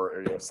mentor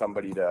or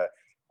somebody to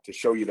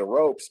show you the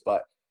ropes,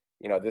 but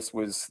this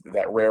was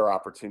that rare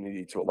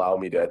opportunity to allow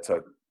me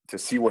to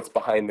see what's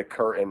behind the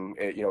curtain,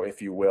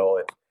 if you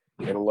will,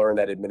 and learn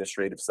that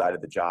administrative side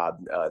of the job.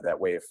 That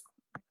way,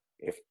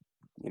 if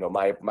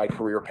my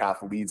career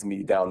path leads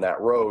me down that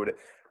road,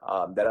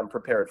 that I'm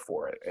prepared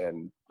for it.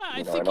 And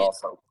I think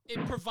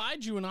it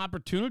provides you an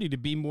opportunity to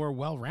be more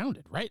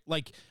well-rounded, right?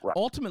 Like, right.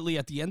 Ultimately,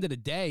 at the end of the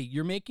day,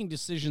 you're making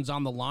decisions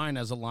on the line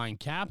as a line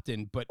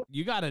captain, but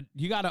you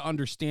gotta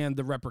understand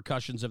the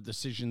repercussions of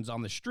decisions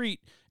on the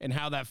street and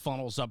how that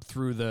funnels up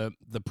through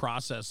the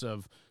process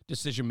of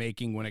decision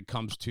making when it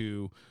comes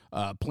to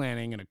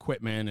planning and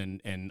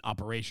equipment and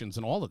operations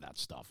and all of that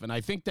stuff. And I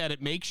think that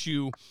it makes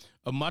you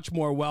a much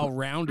more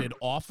well-rounded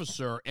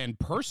officer and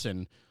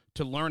person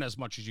to learn as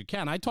much as you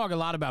can. I talk a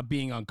lot about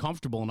being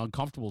uncomfortable, and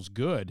uncomfortable is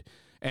good.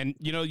 And,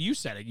 you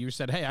said it. You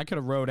said, hey, I could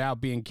have rode out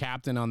being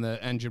captain on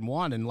the Engine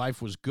 1 and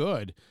life was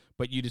good,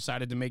 but you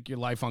decided to make your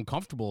life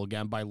uncomfortable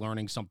again by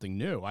learning something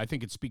new. I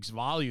think it speaks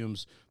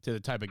volumes to the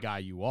type of guy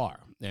you are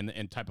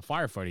and type of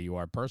firefighter you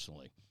are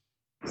personally.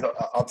 So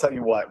I'll tell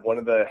you what, one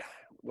of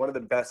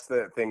the best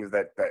things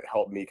that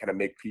helped me kind of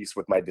make peace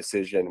with my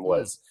decision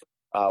was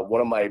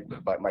one of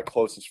my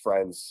closest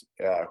friends,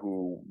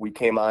 who we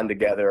came on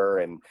together,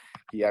 and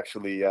he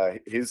actually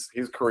his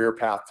career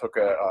path took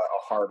a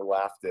hard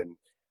left, and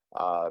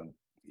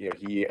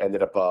he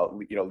ended up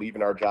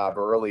leaving our job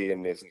early,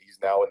 and he's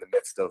now in the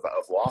midst of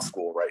law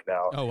school right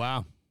now. Oh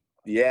wow.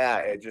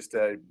 Yeah, just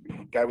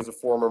guy was a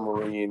former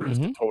Marine,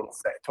 just a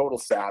total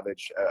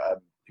savage.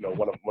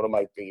 One of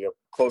my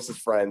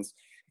closest friends,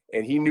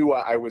 and he knew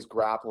I was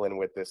grappling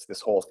with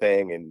this whole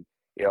thing, and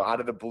out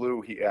of the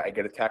blue, I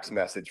get a text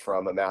message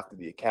from him after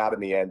the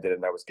academy ended,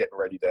 and I was getting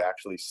ready to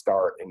actually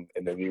start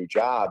in the new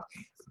job.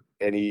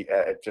 And he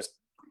just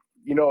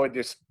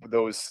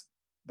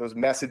those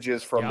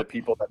messages from the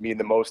people that mean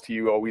the most to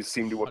you always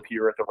seem to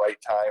appear at the right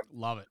time.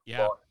 Love it.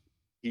 Yeah. Well,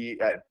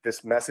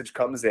 this message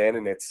comes in,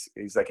 and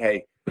he's like,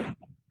 hey,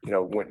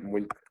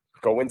 when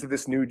go into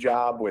this new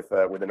job with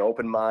an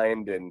open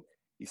mind, and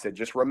he said,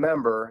 just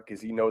remember,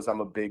 because he knows I'm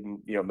a big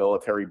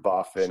military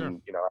buff,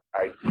 and sure.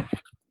 I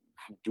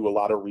do a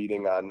lot of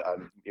reading on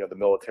the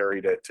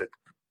military to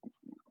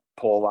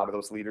pull a lot of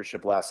those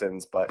leadership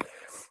lessons. But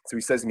so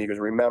he says to me, he goes,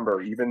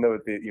 remember, even though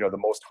the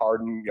most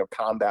hardened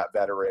combat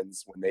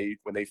veterans, when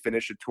they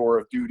finish a tour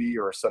of duty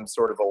or some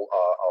sort of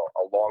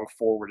a long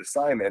forward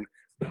assignment,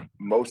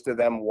 most of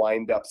them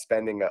wind up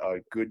spending a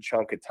good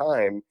chunk of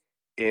time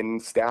in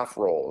staff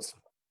roles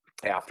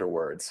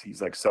afterwards.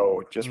 He's like,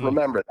 so just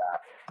remember that.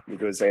 He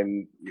goes,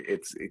 and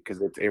it's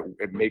because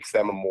it makes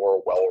them a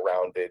more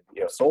well-rounded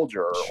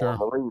soldier or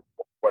Marine,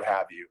 what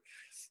have you.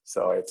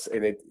 So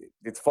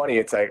it's funny.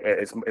 It's like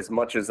as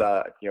much as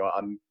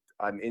I'm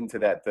into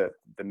that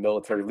the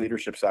military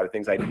leadership side of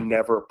things, I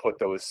never put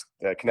those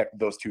connect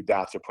those two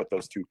dots or put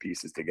those two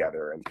pieces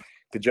together. And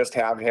to just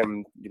have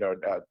him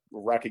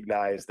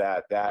recognize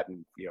that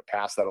and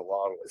pass that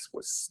along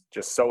was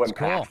just so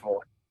impactful.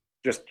 Cool.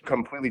 Just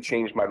completely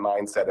changed my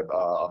mindset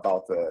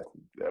about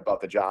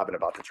the job and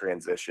about the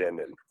transition.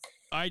 And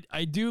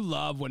I do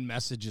love when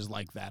messages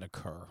like that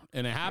occur,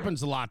 and it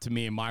happens a lot to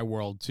me in my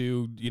world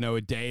too.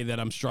 A day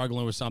that I'm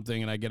struggling with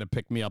something and I get a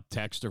pick me up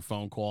text or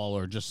phone call,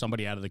 or just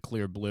somebody out of the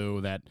clear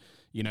blue that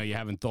you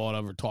haven't thought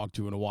of or talked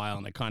to in a while,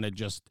 and it kind of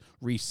just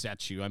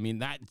resets you. I mean,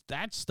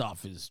 that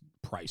stuff is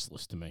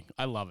priceless to me.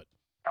 I love it.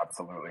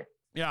 Absolutely.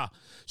 Yeah.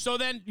 So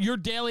then your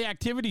daily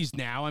activities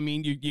now, I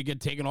mean, you get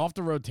taken off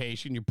the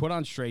rotation, you put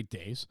on straight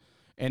days,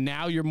 and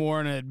now you're more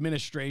in an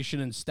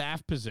administration and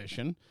staff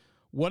position.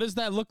 What does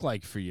that look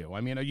like for you? I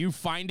mean, are you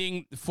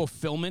finding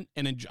fulfillment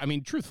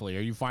truthfully,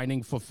 are you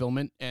finding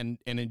fulfillment and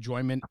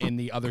enjoyment in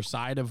the other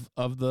side of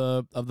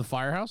the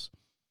firehouse?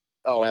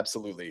 Oh,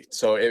 absolutely.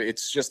 So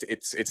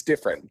it's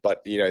different,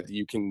 but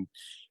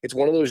it's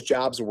one of those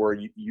jobs where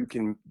you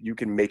can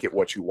make it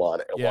what you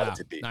want it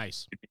to be.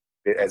 Nice.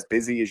 As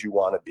busy as you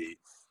want to be.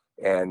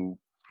 And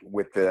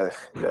with the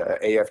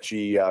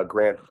AFG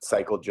grant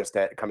cycle just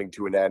coming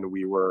to an end,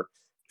 we were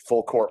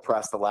full court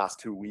press the last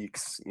 2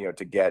 weeks,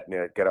 to get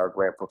our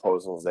grant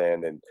proposals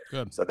in. And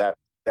good. So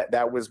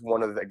that was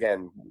one of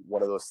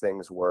those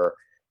things where,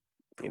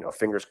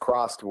 fingers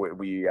crossed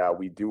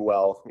we do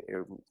well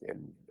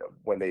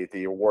when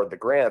they award the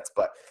grants,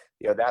 but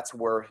that's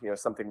where,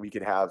 something we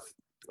could have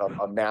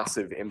a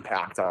massive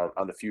impact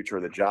on the future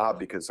of the job,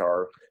 because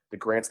the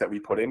grants that we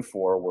put in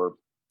for were,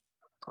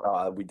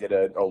 we did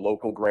a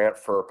local grant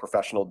for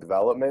professional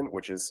development,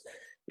 which is,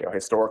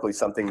 historically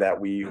something that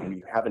we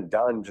haven't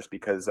done just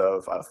because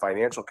of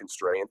financial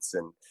constraints.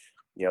 And,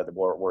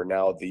 we're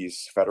now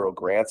these federal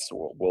grants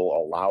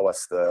will allow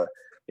us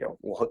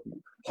will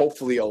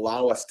hopefully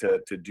allow us to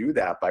do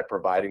that by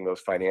providing those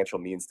financial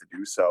means to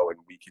do so. And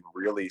we can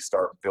really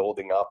start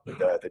building up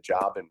the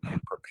job and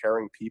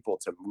preparing people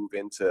to move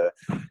into,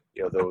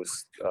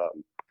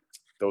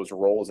 those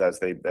roles as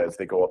they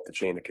go up the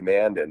chain of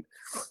command. And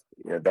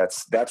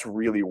that's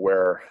really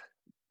where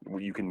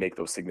you can make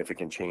those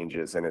significant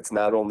changes. And it's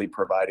not only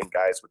providing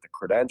guys with the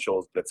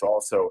credentials, but it's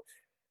also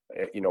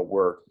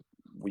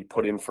we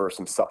put in for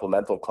some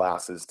supplemental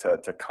classes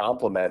to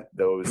complement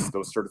those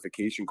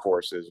certification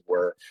courses,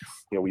 where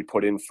we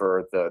put in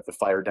for the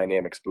fire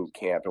dynamics boot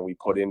camp, and we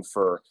put in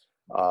for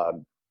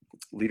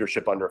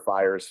leadership under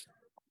fires,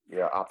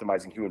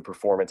 optimizing human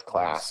performance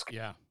class.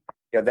 Yeah.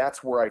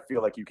 That's where I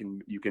feel like you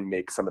can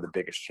make some of the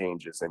biggest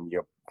changes, and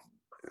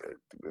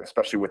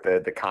especially with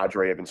the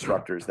cadre of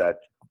instructors that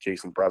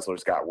Jason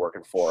Bresler's got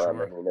working for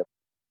him. I mean,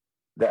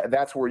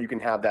 that's where you can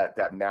have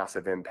that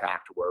massive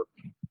impact, where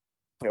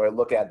I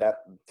look at that.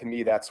 To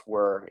me, that's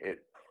where it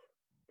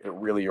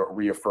really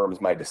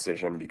reaffirms my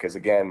decision, because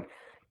again,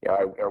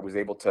 I was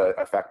able to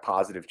affect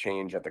positive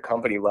change at the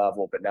company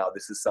level, but now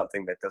this is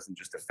something that doesn't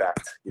just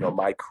affect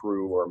my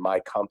crew or my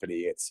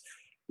company. It's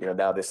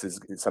now this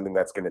is something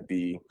that's going to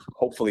be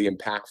hopefully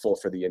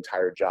impactful for the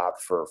entire job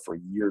for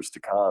years to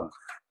come,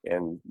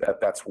 and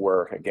that's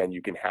where again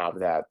you can have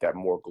that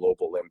more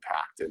global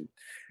impact.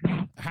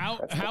 And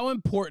how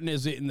important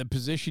is it in the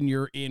position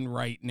you're in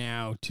right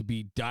now to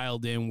be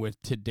dialed in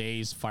with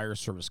today's fire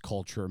service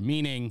culture,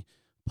 meaning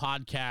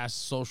podcasts,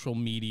 social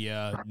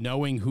media,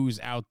 knowing who's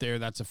out there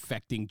that's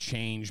affecting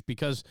change?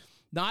 Because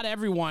not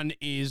everyone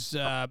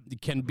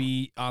can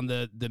be on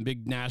the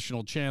big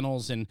national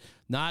channels, and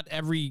not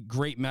every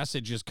great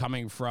message is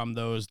coming from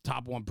those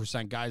top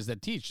 1% guys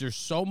that teach. There's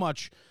so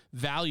much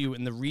value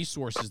in the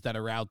resources that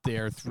are out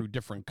there through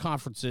different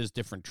conferences,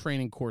 different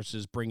training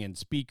courses, bring in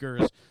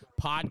speakers,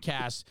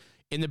 podcasts.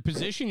 In the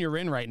position you're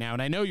in right now,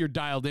 and I know you're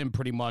dialed in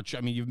pretty much. I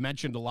mean, you've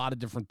mentioned a lot of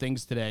different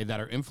things today that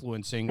are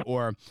influencing,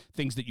 or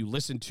things that you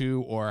listen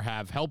to or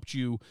have helped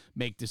you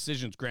make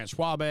decisions. Grant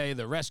Schwabe,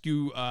 the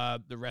rescue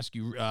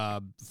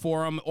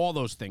forum, all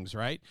those things,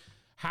 right?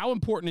 How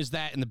important is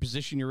that in the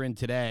position you're in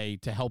today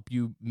to help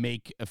you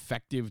make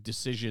effective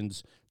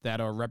decisions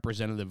that are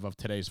representative of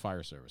today's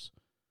fire service?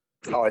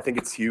 Oh, I think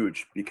it's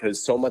huge,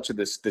 because so much of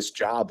this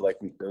job, like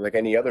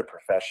any other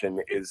profession,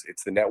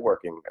 it's the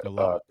networking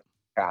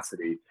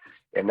capacity.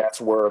 And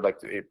that's where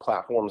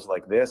platforms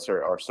like this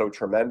are so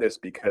tremendous,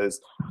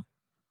 because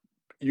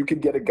you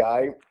could get a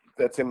guy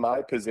that's in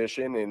my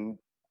position and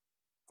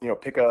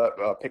pick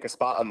a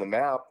spot on the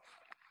map,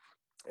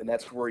 and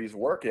that's where he's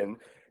working,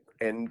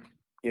 and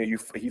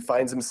he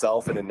finds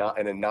himself in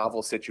a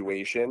novel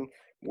situation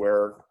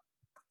where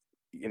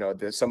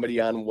there's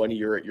somebody on one of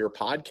your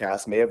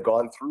podcasts may have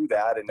gone through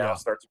that, and now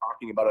starts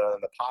talking about it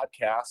on the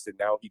podcast, and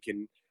now he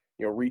can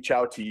reach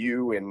out to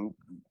you and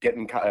get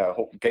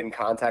in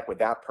contact with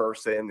that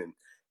person, and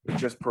it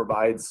just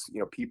provides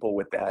people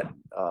with that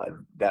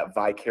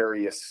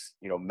vicarious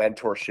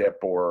mentorship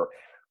or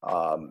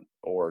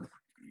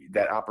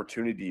that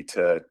opportunity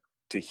to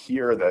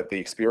hear the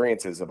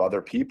experiences of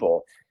other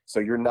people. So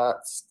you're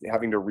not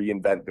having to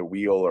reinvent the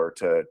wheel or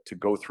to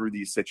go through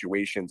these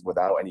situations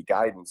without any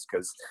guidance,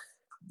 because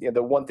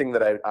the one thing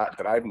that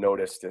I've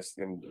noticed is,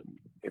 and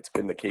it's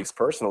been the case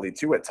personally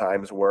too at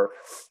times, where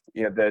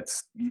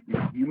that's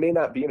you may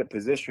not be in a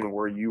position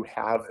where you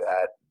have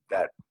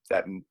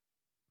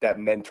that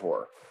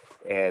mentor.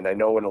 And I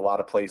know in a lot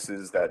of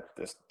places that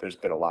there's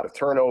been a lot of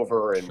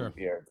turnover, and Sure.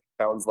 it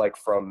sounds like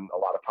from a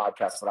lot of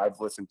podcasts that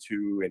I've listened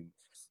to, and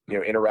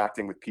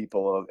interacting with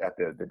people at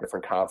the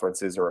different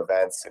conferences or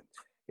events, and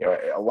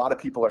a lot of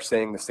people are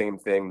saying the same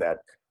thing, that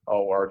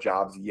our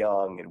job's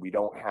young and we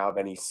don't have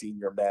any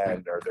senior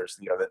men, or there's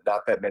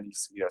not that many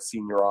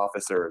senior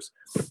officers,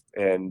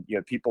 and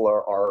people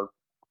are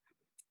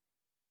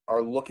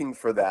looking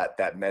for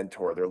that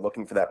mentor. They're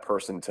looking for that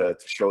person to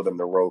show them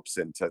the ropes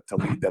and to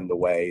lead them the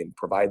way and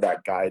provide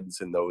that guidance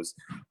in those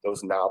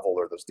novel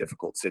or those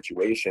difficult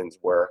situations,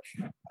 where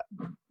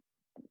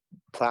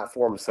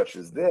platforms such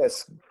as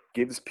this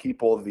gives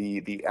people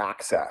the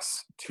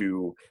access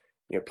to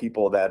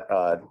people that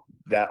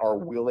are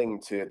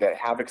willing to, that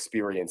have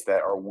experience,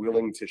 that are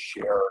willing to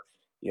share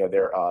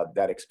their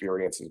that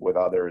experiences with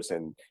others.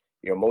 And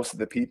most of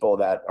the people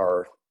that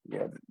are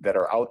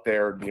out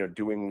there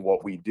doing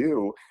what we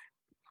do,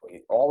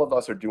 all of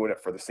us are doing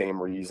it for the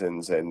same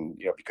reasons, and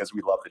because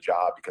we love the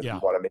job, because we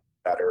want to make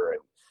it better.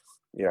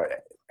 And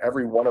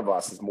every one of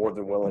us is more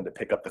than willing to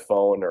pick up the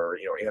phone or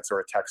answer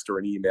a text or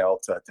an email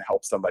to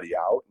help somebody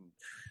out.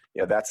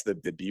 And that's the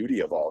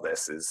beauty of all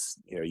this, is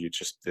you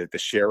just the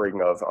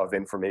sharing of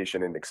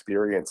information and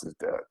experiences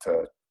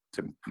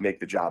to make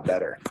the job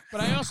better.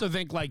 But I also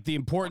think the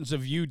importance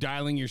of you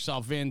dialing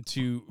yourself in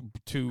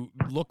to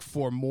look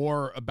for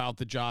more about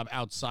the job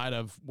outside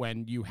of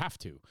when you have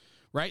to,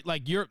 right?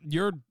 Like you're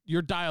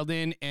dialed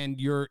in and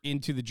you're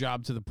into the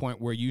job to the point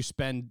where you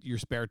spend your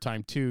spare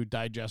time too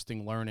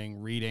digesting,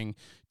 learning, reading,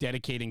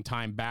 dedicating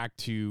time back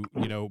to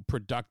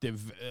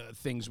productive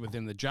things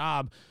within the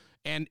job.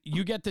 And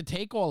you get to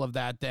take all of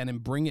that then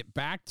and bring it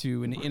back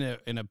to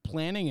in a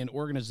planning and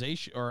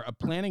organization, or a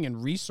planning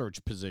and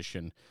research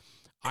position.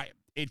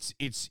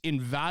 It's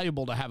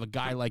invaluable to have a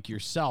guy like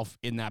yourself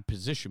in that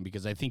position,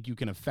 because I think you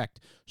can affect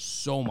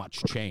so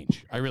much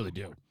change. I really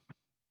do.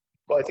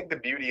 Well, I think the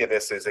beauty of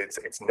this is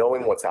it's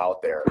knowing what's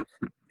out there.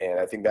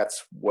 And I think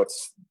that's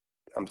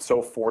I'm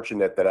so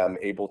fortunate that I'm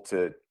able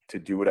to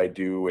do what I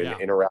do and Yeah.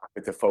 interact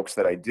with the folks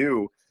that I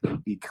do,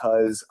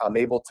 because I'm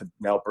able to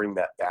now bring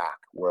that back,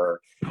 where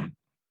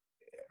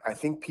I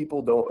think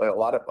people don't, a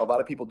lot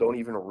of people don't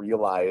even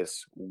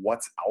realize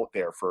what's out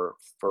there for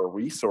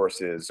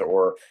resources,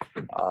 or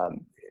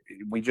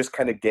we just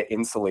kind of get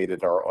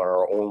insulated in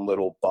our own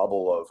little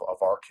bubble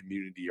of our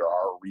community or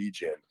our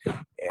region.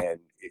 And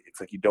it's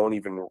like, you don't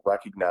even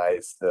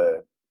recognize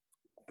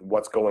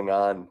what's going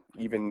on,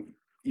 even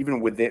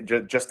within,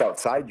 just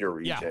outside your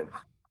region. Yeah.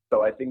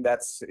 So I think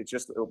it's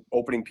just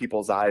opening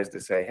people's eyes to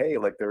say, hey,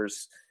 like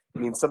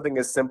something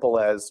as simple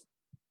as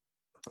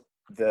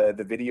the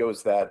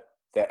videos that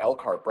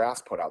Elkhart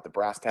Brass put out, the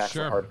Brass Tacks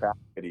and Hard Facts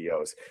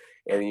videos.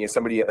 And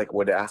somebody like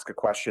would ask a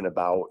question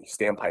about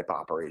standpipe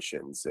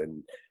operations,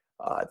 and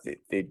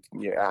they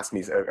ask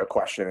me a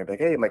question, and I'd be like,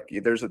 hey, Mike,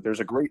 there's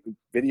a great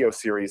video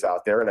series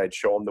out there, and I'd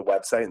show them the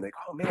website, and they're like,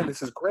 oh man,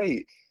 this is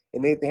great.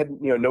 And they had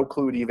no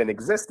clue it even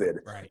existed.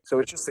 Right. So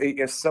it's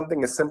just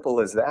something as simple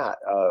as that,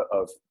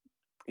 of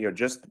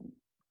just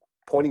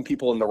pointing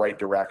people in the right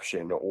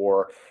direction,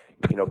 or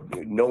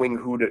knowing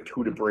who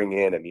to bring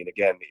in. I mean,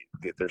 again,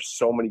 there's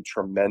so many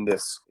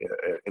tremendous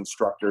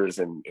instructors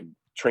and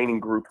training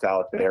groups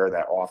out there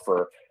that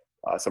offer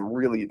some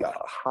really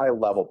high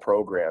level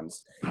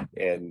programs,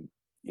 and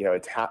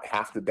it's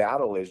half the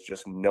battle is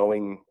just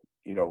knowing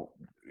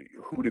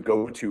who to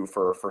go to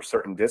for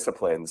certain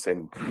disciplines,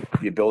 and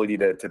the ability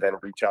to then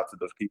reach out to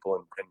those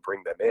people and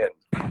bring them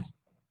in.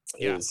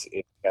 Yeah.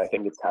 I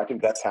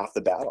think that's half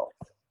the battle.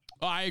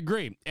 Oh, I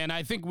agree. And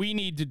I think we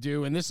need to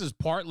do, and this is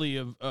partly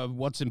of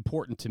what's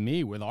important to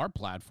me with our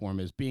platform,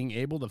 is being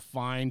able to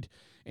find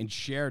and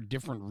share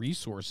different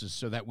resources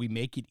so that we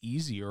make it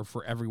easier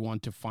for everyone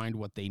to find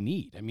what they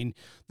need. I mean,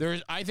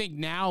 I think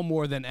now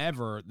more than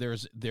ever,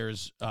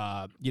 there's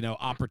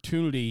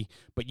opportunity,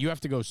 but you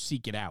have to go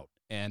seek it out.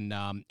 And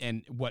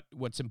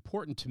what's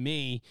important to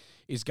me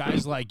is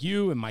guys like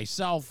you and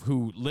myself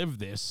who live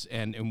this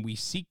and we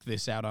seek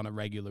this out on a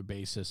regular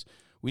basis.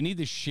 We need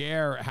to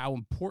share how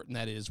important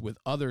that is with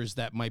others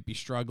that might be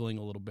struggling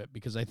a little bit,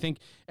 because I think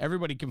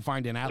everybody can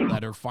find an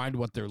outlet or find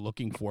what they're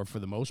looking for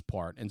the most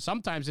part. And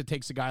sometimes it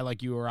takes a guy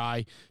like you or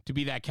I to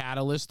be that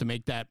catalyst, to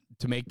make that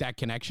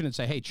connection and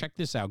say, hey, check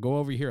this out. Go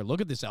over here.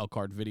 Look at this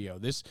Elkhart video.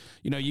 This,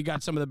 you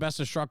got some of the best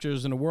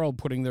instructors in the world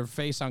putting their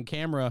face on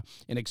camera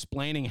and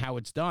explaining how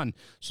it's done.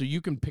 So you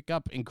can pick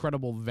up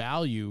incredible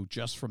value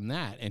just from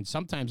that. And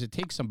sometimes it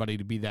takes somebody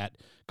to be that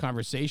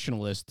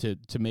conversationalist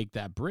to make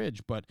that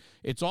bridge, but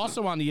it's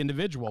also on the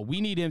individual. We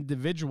need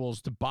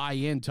individuals to buy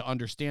in, to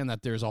understand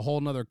that there's a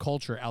whole nother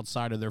culture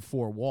outside of their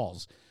four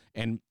walls,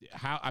 and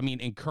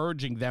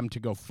encouraging them to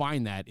go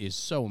find that is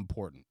so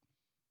important.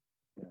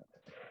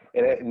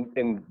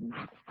 And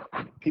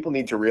people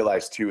need to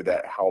realize too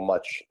that how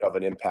much of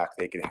an impact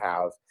they can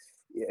have.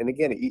 And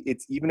again,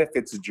 it's even if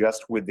it's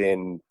just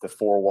within the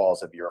four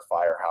walls of your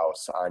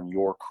firehouse on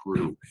your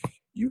crew,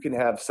 you can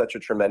have such a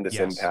tremendous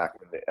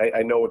impact.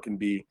 I know it can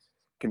be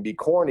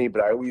corny,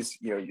 but I always,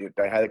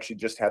 I had actually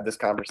just had this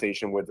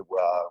conversation with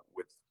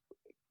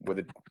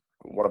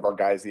one of our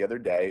guys the other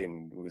day,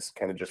 and was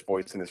kind of just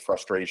voicing his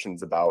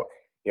frustrations about,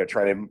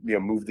 trying to,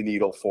 move the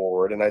needle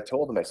forward. And I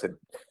told him, I said,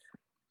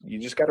 you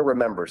just got to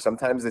remember,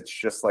 sometimes it's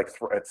just like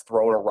it's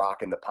throwing a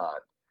rock in the pond.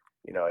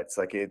 It's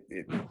like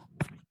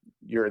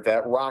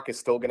that rock is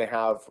still going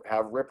to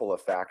have ripple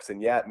effects,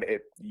 and yet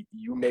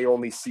you may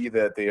only see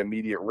the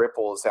immediate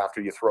ripples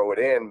after you throw it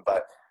in,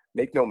 but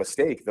make no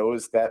mistake,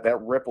 that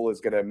ripple is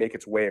going to make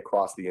its way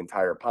across the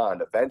entire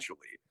pond eventually.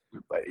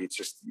 But it's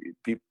just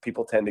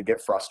people tend to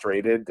get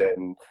frustrated,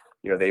 and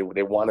they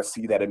want to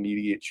see that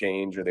immediate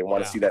change, or they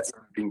want to see that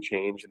sweeping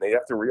change, and they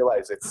have to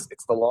realize it's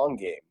the long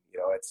game.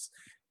 It's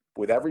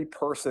with every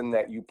person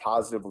that you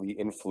positively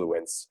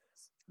influence,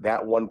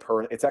 that one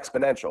it's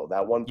exponential.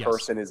 That one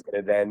person is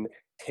going to then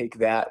take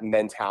that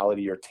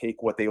mentality or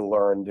take what they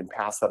learned and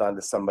pass that on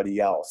to somebody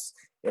else.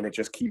 And it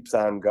just keeps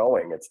on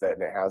going. And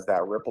it has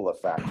that ripple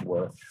effect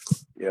where,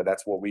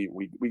 that's what we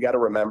got to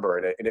remember.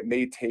 And it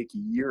may take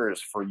years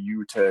for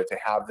you to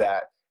have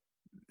that,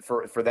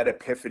 for that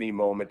epiphany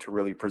moment to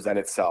really present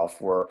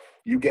itself, where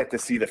you get to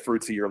see the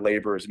fruits of your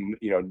labors,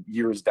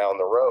 years down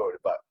the road.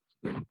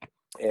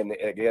 And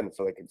again,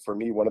 for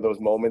me, one of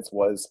those moments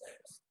was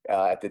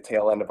at the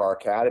tail end of our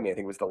academy. I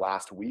think it was the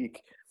last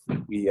week.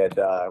 We had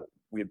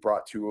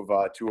brought two of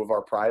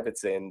our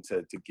privates in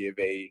to give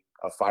a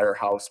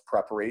firehouse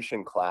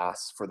preparation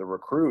class for the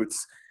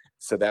recruits.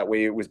 So that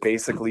way, it was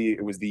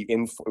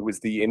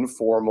the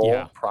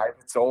informal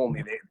privates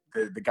only.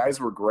 The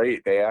guys were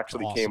great. They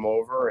actually came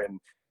over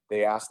and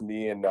they asked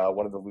me and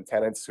one of the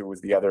lieutenants, who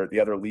was the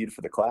other lead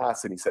for the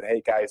class, and he said,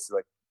 "Hey guys,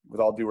 like, with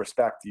all due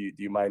respect, do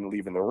you mind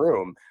leaving the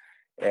room?"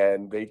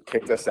 And they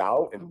kicked us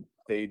out, and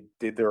they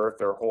did their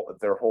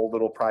whole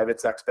little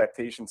private's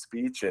expectation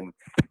speech. And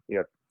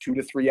 2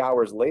 to 3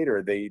 hours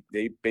later, they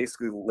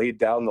basically laid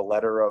down the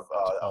letter of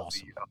the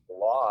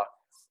law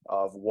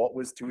of what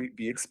was to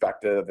be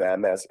expected of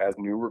them as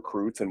new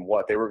recruits, and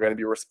what they were going to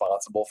be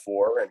responsible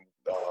for,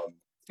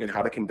 and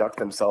how to conduct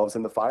themselves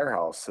in the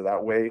firehouse. So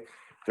that way,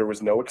 there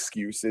was no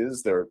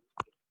excuses.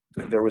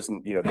 there was,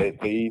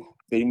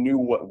 they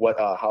knew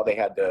how they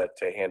had to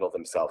handle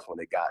themselves when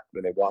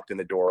they walked in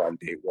the door on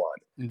day one.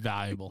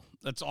 Invaluable.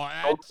 That's all.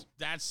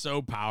 That's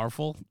so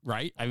powerful,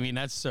 right? I mean,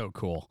 that's so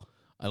cool.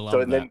 I love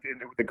that. Then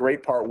the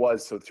great part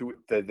was,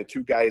 the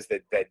two guys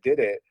that did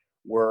it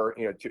were,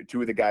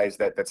 two of the guys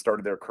that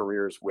started their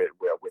careers with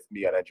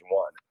me at Engine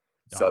One.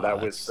 So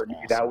that was awesome.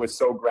 That was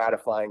so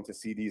gratifying to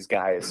see these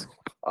guys,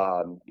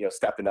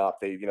 stepping up.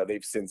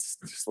 They've since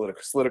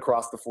slid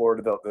across the floor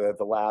to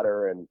the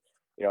ladder, and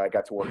I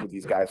got to work with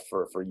these guys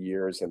for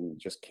years, and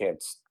just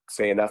can't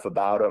say enough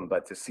about them.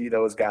 But to see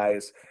those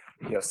guys,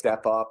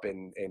 step up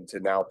and to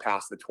now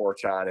pass the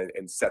torch on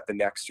and set the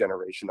next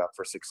generation up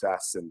for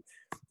success. And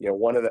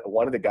one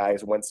of the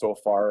guys went so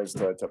far as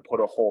to put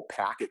a whole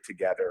packet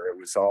together. It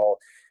was all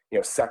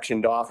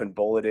sectioned off and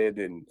bulleted,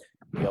 and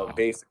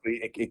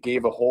basically it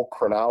gave a whole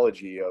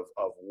chronology of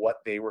what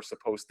they were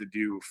supposed to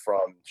do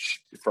from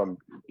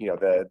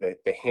the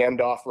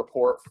handoff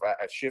report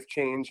at shift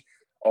change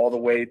all the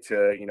way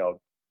to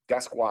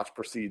desk watch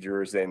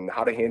procedures and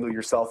how to handle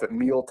yourself at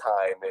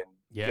mealtime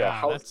and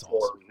house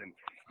chores. Awesome. And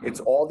it's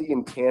all the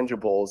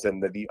intangibles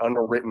and the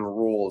unwritten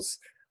rules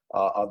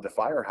of the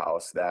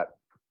firehouse that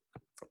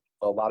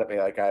a lot of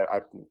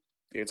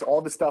it's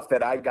all the stuff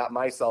that I got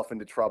myself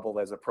into trouble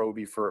as a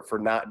probie for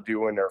not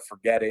doing or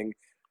forgetting.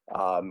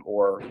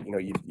 Or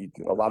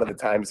a lot of the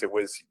times it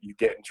was you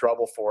get in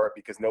trouble for it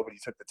because nobody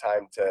took the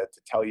time to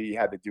tell you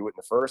had to do it in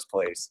the first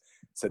place.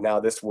 So now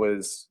this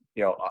was,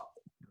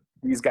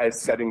 these guys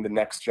setting the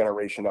next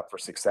generation up for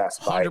success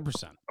by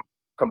 100%.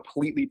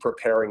 Completely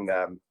preparing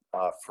them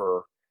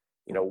for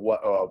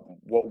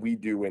what we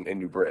do in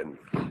New Britain.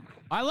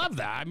 I love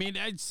that. I mean,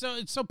 it's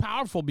so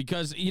powerful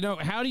because,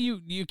 how do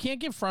you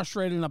can't get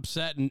frustrated and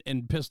upset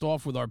and pissed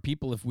off with our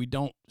people if we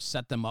don't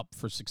set them up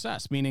for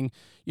success. Meaning,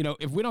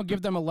 if we don't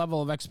give them a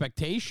level of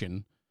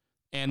expectation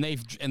and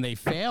they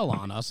fail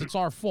on us, it's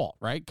our fault,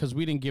 right? Because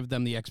we didn't give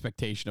them the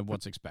expectation of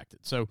what's expected.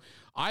 So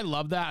I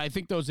love that. I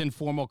think those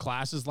informal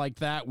classes like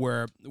that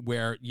where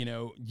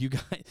you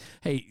guys,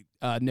 hey,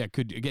 Nick,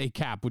 hey,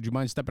 Cap, would you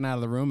mind stepping out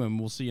of the room and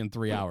we'll see you in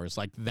 3 hours?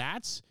 Like,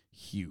 that's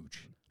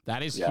huge.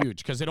 That is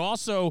huge because it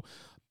also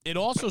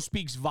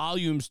speaks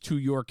volumes to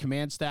your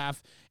command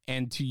staff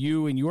and to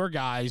you and your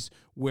guys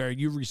where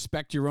you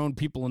respect your own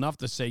people enough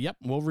to say, yep,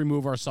 we'll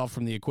remove ourselves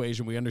from the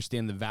equation. We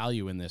understand the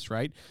value in this,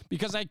 right?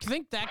 Because I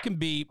think that can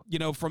be,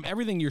 from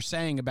everything you're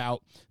saying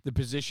about the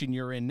position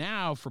you're in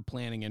now for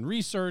planning and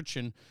research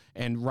and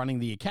running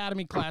the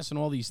academy class and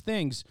all these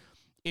things,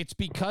 it's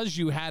because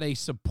you had a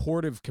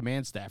supportive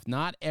command staff.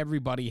 Not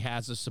everybody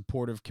has a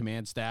supportive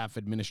command staff,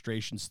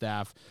 administration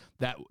staff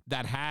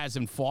that has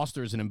and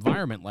fosters an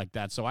environment like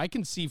that. So I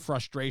can see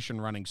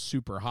frustration running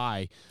super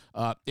high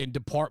in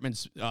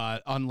departments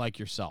unlike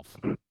yourself.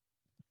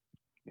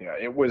 Yeah,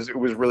 it was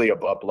really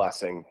a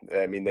blessing.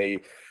 I mean,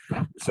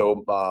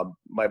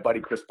 my buddy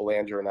Chris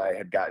Belanger and I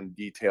had gotten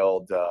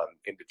detailed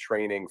into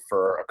training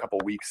for a couple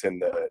weeks in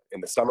the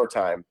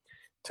summertime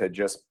to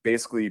just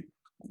basically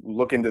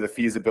look into the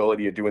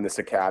feasibility of doing this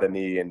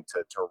academy and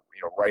to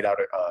write out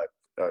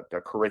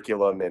a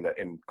curriculum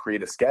and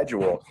create a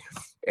schedule.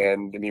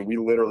 And I mean, we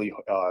literally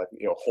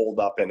holed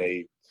up in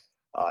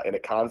a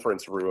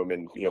conference room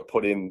and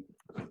put in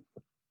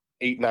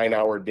 8-9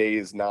 hour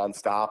days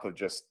nonstop of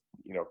just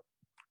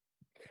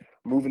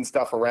moving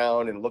stuff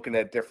around and looking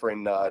at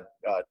different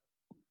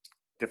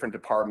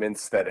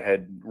departments that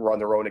had run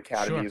their own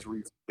academies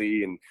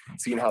recently and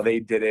seeing how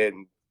they did it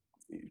and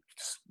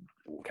just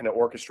kind of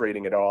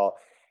orchestrating it all.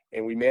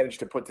 And we managed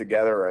to put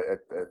together,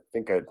 I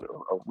think, a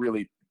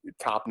really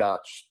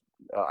top-notch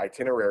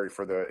itinerary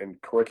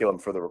and curriculum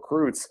for the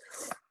recruits,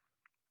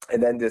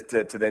 and then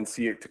to then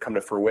see it to come to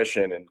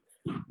fruition and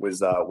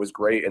was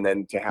great. And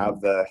then to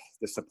have the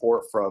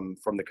support from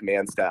the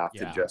command staff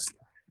to just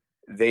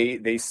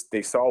they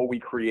saw what we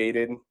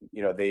created.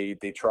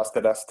 They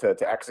trusted us to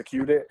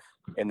execute it.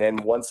 And then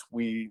once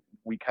we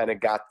kind of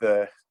got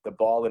the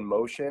ball in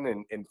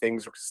motion and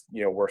things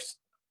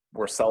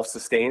were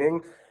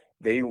self-sustaining.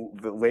 They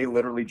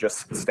literally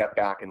just stepped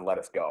back and let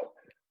us go.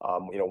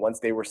 Once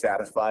they were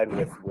satisfied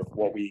with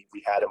what we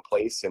had in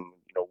place and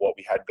what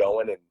we had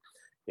going,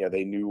 and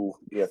they knew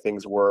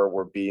things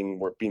were being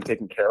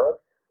taken care of,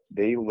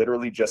 they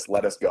literally just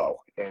let us go.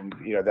 And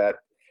that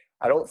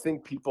I don't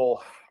think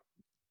people.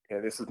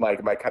 This is my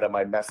kind of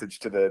my message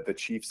to the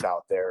chiefs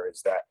out there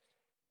is that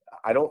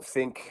I don't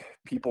think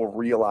people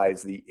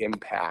realize the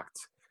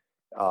impact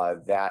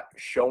that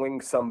showing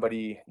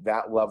somebody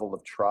that level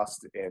of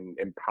trust and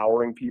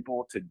empowering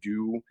people to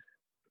do,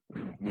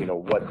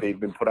 what they've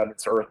been put on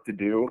this earth to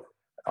do,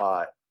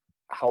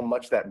 how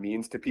much that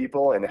means to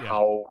people and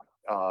how,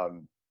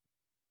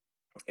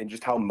 and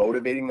just how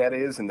motivating that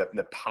is and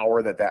the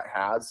power that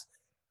has.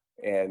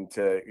 And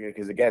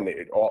because again,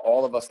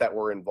 all of us that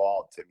were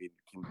involved, I mean,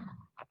 can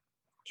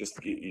just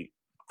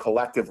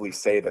collectively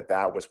say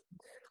that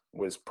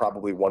was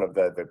probably one of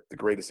the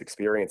greatest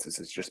experiences,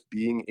 is just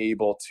being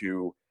able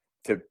to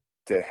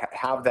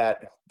have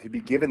that, to be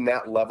given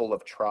that level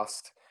of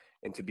trust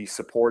and to be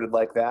supported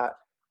like that.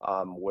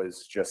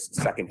 was just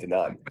second to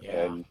none.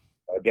 Yeah. And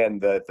again,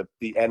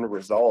 the end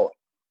result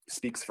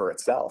speaks for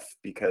itself,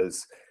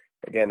 because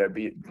again,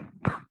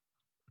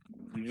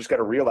 you just got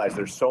to realize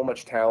there's so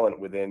much talent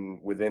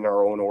within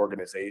our own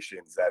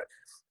organizations that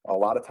a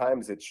lot of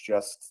times it's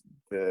just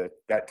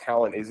that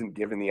talent isn't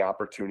given the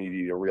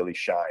opportunity to really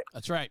shine.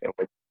 That's right. And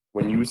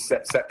when you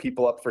set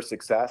people up for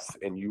success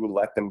and you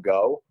let them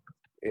go,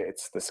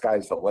 it's the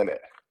sky's the limit.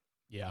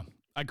 Yeah.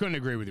 I couldn't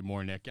agree with you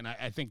more, Nick. And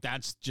I think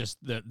that's just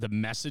the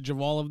message of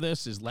all of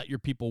this is let your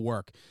people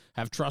work.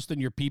 Have trust in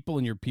your people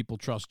and your people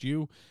trust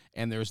you.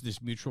 And there's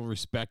this mutual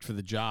respect for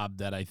the job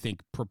that I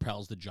think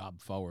propels the job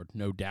forward,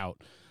 no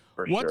doubt.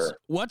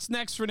 What's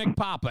next for Nick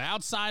Papa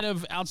outside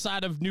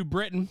of New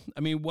Britain? I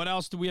mean, what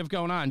else do we have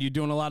going on? You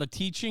doing a lot of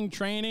teaching,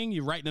 training?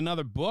 You writing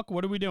another book?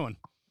 What are we doing?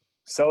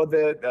 So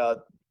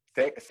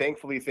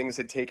thankfully things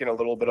had taken a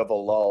little bit of a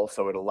lull,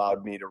 so it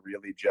allowed me to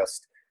really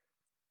just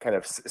kind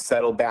of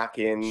settle back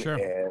in. Sure.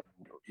 And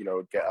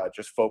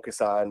just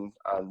focus on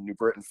New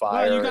Britain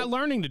Fire. Well, you got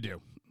learning to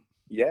do.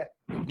 Yeah.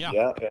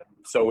 And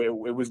so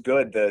it was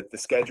good. The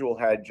schedule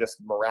had just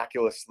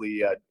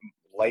miraculously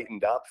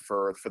lightened up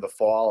for the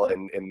fall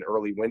and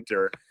early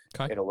winter.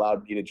 Okay. It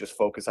allowed me to just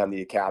focus on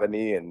the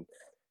academy, and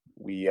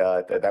we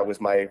that was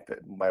my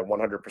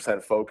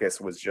 100% focus,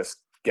 was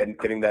just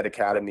getting that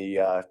academy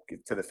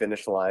to the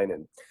finish line,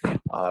 and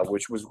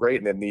which was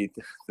great. And then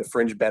the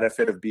fringe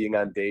benefit of being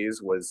on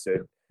days was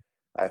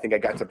I think I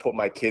got to put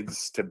my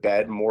kids to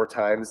bed more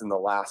times in the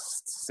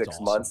last 6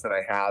 months than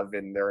I have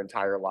in their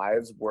entire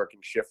lives working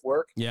shift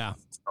work. Yeah.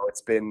 So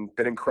it's been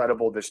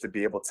incredible just to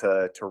be able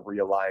to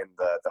realign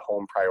the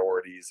home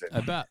priorities and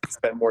I bet.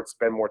 spend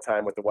more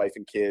time with the wife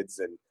and kids.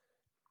 And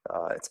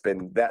it's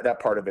been that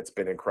part of it's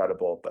been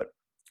incredible. But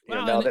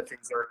now that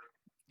things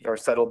are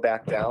settled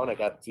back down, I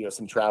got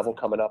some travel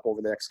coming up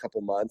over the next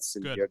couple months,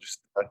 and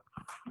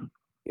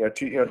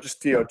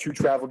two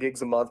travel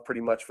gigs a month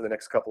pretty much for the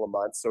next couple of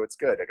months. So it's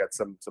good. I got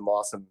some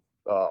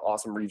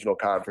awesome regional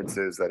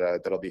conferences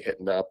that'll be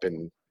hitting up,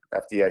 and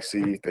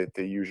FDIC,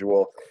 the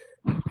usual.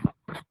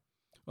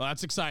 Well,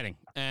 that's exciting.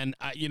 And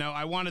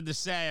I wanted to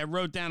say, I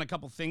wrote down a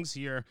couple things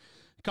here.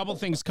 A couple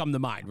things come to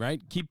mind,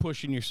 right? Keep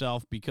pushing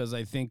yourself, because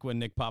I think when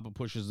Nick Papa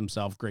pushes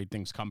himself, great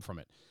things come from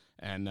it.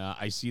 And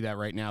I see that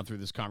right now through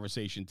this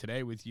conversation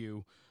today with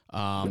you,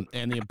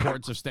 and the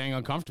importance of staying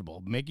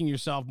uncomfortable. Making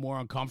yourself more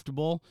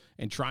uncomfortable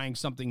and trying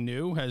something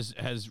new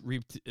has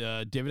reaped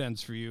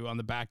dividends for you on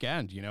the back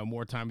end.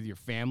 More time with your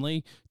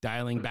family,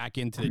 dialing back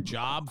into the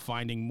job,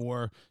 finding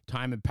more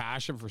time and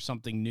passion for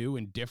something new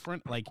and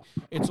different. Like,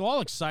 it's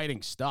all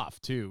exciting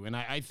stuff, too. And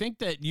I think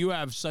that you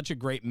have such a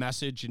great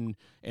message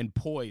and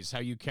poise, how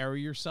you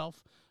carry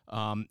yourself.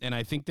 And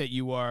I think that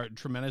you are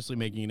tremendously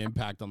making an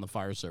impact on the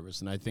fire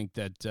service. And I think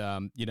that,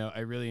 I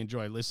really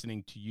enjoy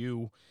listening to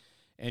you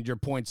and your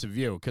points of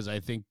view, because I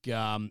think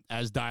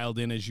as dialed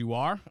in as you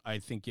are, I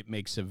think it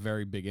makes a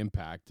very big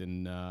impact.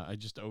 And I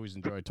just always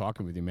enjoy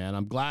talking with you, man.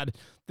 I'm glad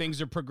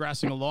things are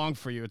progressing along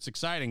for you. It's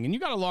exciting. And you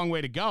got a long way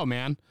to go,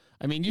 man.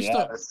 I mean, you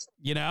still.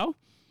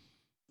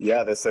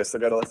 Yeah, I still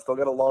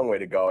got a long way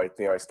to go.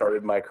 I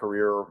started my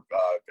career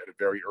at a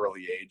very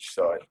early age,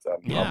 so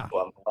I'm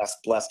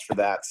blessed for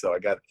that. So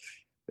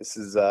this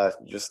is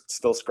just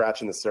still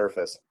scratching the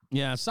surface.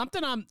 Yeah,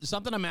 something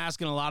I'm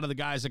asking a lot of the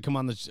guys that come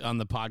on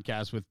the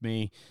podcast with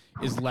me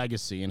is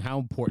legacy, and how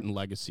important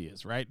legacy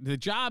is. Right, the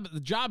job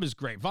is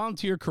great,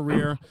 volunteer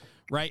career.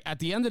 Right, at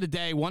the end of the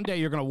day, one day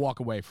you're going to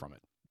walk away from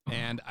it.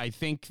 And I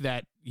think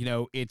that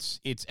it's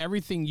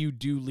everything you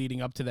do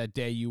leading up to that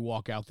day you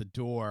walk out the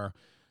door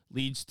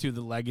leads to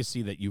the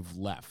legacy that you've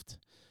left.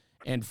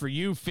 And for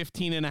you,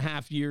 15 and a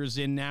half years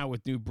in now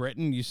with New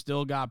Britain, you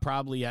still got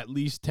probably at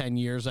least 10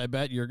 years. I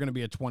bet you're going to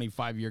be a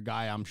 25-year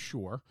guy, I'm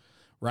sure.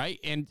 Right.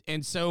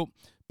 And so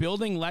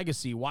building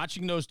legacy,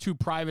 watching those two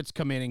privates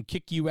come in and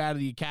kick you out of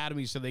the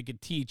academy so they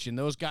could teach. And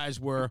those guys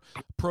were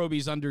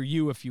probies under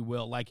you, if you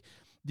will. Like,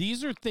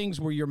 these are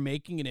things where you're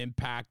making an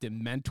impact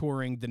and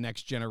mentoring the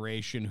next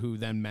generation, who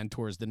then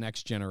mentors the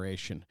next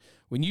generation.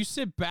 When you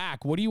sit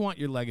back, what do you want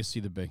your legacy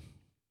to be?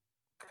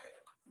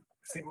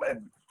 See,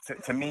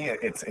 to me,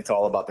 it's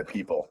all about the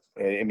people.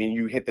 I mean,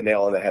 you hit the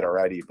nail on the head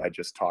already by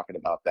just talking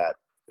about that,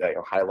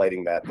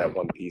 highlighting that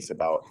one piece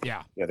about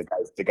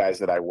the guys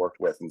that I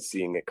worked with and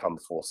seeing it come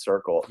full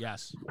circle.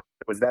 Yes,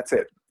 that's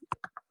it.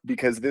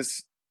 Because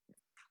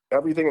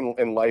everything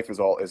in life is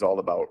all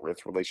about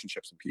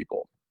relationships and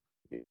people.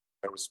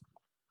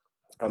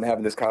 I'm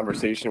having this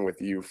conversation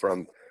with you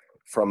from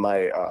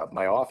my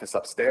my office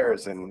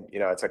upstairs, and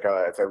it's like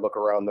as I look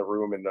around the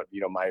room and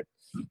my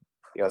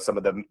some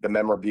of the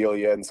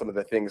memorabilia and some of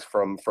the things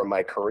from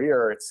my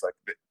career, it's like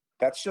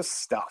that's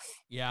just stuff.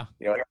 Yeah.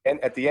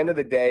 And at the end of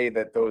the day,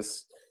 that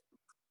those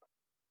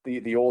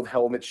the old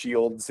helmet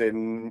shields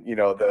and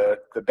the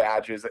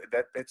badges,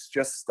 that it's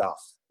just stuff.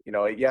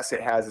 Yes,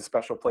 it has a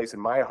special place in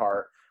my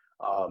heart,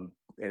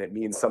 and it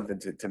means something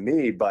to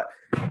me, but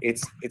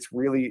it's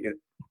really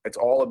it's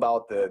all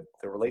about the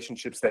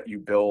relationships that you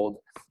build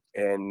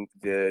and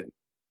the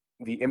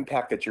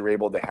impact that you're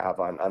able to have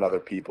on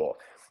other people.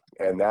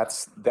 And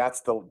that's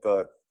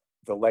the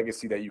the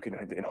legacy that you can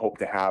and hope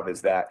to have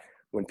is that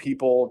when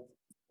people,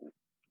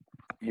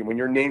 when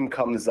your name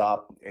comes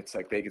up, it's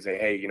like they can say,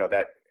 hey,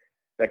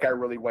 that guy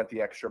really went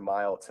the extra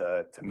mile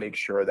to make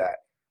sure that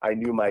I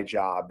knew my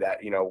job, that,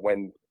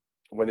 when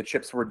the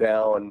chips were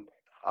down,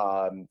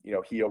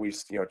 he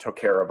always, took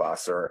care of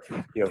us, or,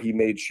 he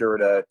made sure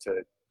to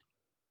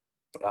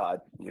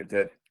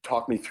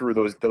talk me through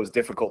those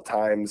difficult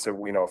times,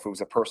 or, if it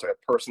was a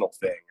personal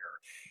thing,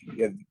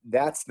 or,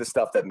 that's the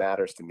stuff that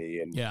matters to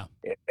me. And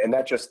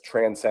that just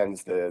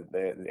transcends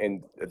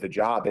the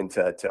job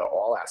into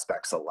all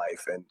aspects of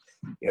life. And,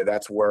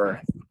 that's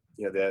where,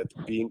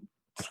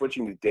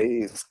 switching to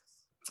days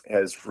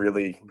has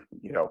really,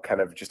 kind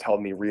of just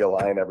helped me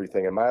realign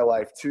everything in my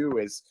life too,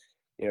 is,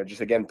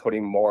 just again,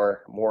 putting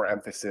more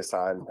emphasis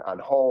on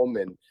home.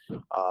 And,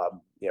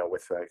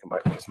 with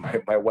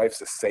my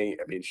wife's a saint.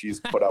 I mean, she's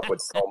put up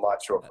with so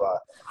much of,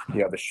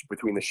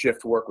 between the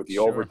shift work with the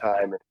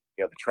overtime and,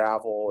 the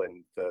travel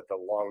and the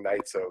long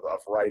nights of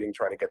writing,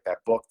 trying to get that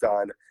book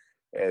done.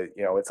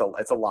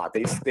 It's a lot.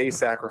 They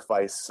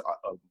sacrifice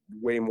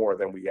way more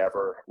than we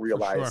ever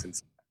realize and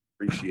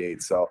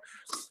appreciate. So,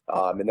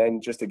 and then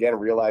just again,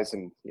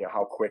 realizing,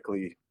 how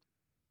quickly,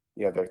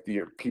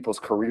 your people's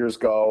careers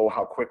go,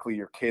 how quickly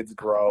your kids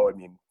grow. I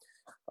mean,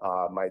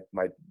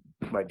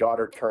 my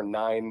daughter turned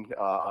 9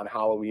 on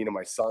Halloween, and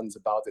my son's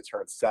about to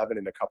turn 7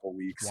 in a couple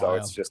weeks. Wild. So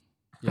it's just,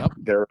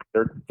 they're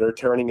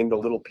turning into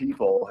little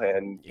people,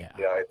 and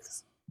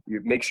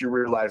it makes you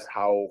realize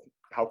how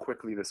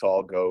quickly this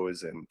all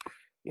goes. And,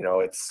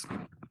 it's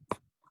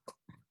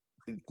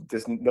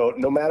just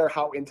no matter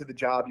how into the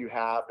job you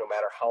have, no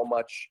matter how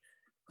much,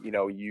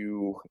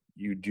 you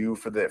do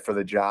for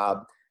the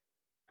job,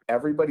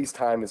 everybody's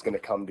time is going to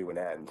come to an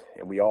end,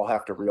 and we all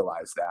have to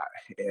realize that.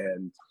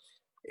 And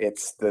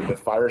it's the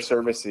fire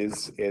service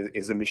is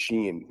a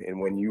machine. And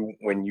when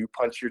you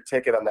punch your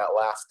ticket on that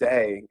last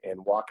day and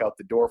walk out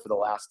the door for the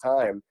last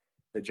time,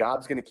 the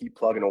job's going to keep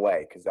plugging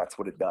away, because that's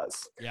what it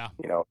does. Yeah.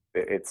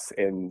 It's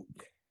in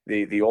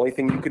the only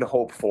thing you can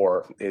hope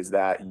for is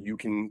that you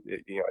can,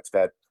 it's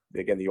that,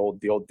 again, the old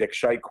Dick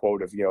Scheidt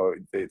quote of,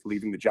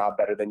 leaving the job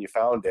better than you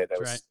found it. I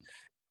was,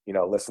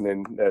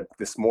 listening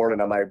this morning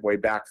on my way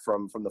back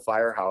from the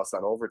firehouse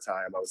on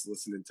overtime. I was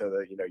listening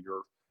to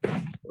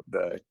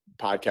the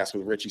podcast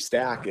with Richie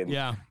Stack, and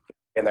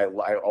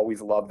I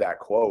always love that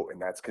quote,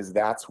 and that's because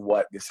that's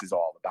what this is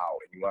all about.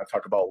 And you want to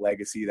talk about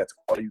legacy, that's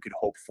all you could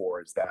hope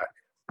for, is that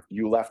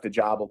you left the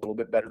job a little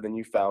bit better than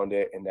you found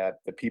it, and that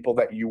the people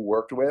that you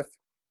worked with,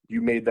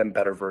 you made them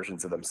better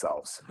versions of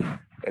themselves.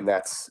 And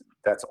that's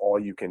all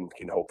you can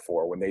hope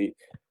for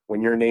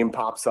when your name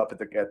pops up at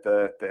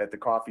the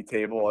coffee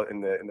table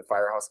in the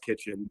firehouse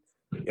kitchen.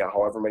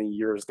 However many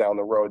years down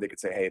the road, they could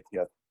say, hey,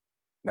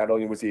 not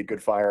only was he a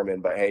good fireman,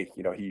 but hey,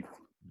 he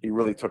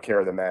really took care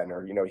of the men,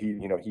 or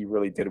he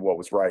really did what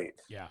was right.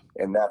 Yeah.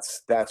 And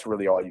that's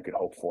really all you could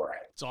hope for.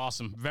 It's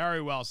awesome.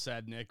 Very well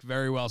said, Nick.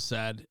 Very well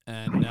said.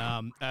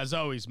 And as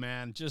always,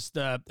 man, just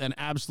an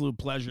absolute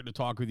pleasure to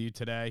talk with you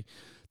today.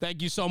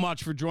 Thank you so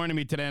much for joining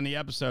me today on the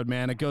episode,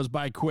 man. It goes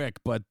by quick,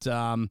 but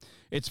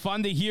it's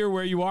fun to hear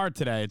where you are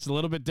today. It's a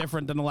little bit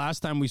different than the last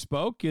time we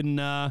spoke, and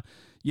I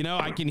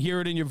can hear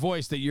it in your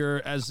voice that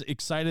you're as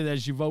excited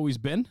as you've always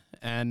been,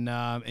 and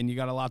you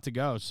got a lot to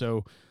go.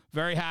 So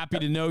very happy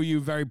to know you,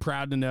 very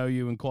proud to know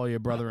you, and call you a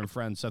brother and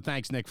friend. So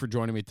thanks, Nick, for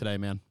joining me today,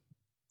 man.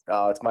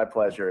 It's my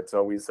pleasure. It's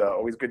always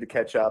good to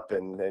catch up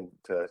and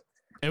to.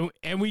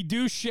 And we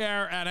do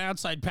share an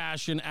outside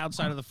passion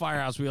outside of the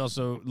firehouse. We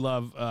also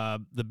love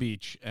the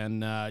beach,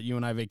 and you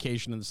and I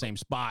vacation in the same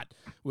spot,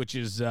 which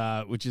is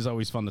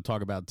always fun to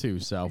talk about too.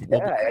 So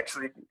I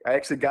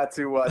actually got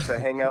to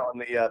hang out on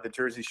the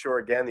Jersey Shore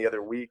again the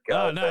other week.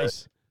 Oh,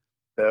 nice.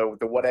 The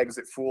What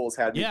Exit Fools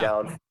had me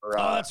down for.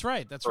 Oh, that's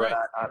right. For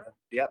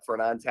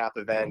an on-tap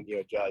event.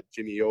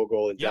 Jimmy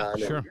Ogle and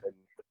John and the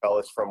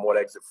fellas from What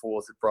Exit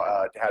Fools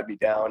had me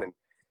down, and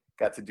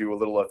got to do a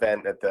little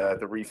event at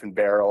the Reef and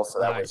Barrel. So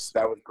that was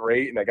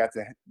great. And I got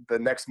to, the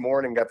next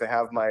morning, got to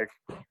have my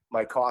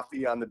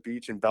coffee on the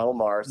beach in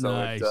Belmar. So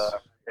nice.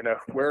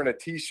 Wearing a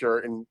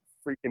t-shirt in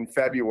freaking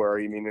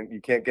February. I mean, you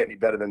can't get any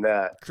better than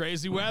that.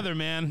 Crazy weather,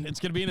 man. It's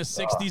going to be in the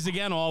 60s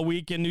again all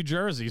week in New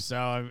Jersey.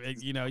 So,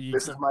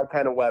 this is my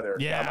kind of weather.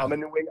 Yeah. I'm a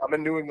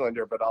New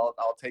Englander, but I'll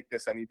take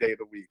this any day of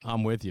the week.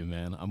 I'm with you,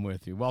 man. I'm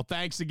with you. Well,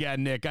 thanks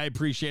again, Nick. I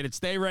appreciate it.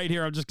 Stay right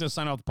here. I'm just going to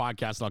sign off the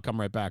podcast, and I'll come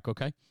right back,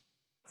 okay?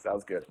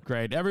 Sounds good.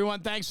 Great. Everyone,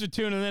 thanks for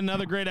tuning in.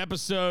 Another great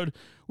episode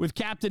with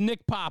Captain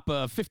Nick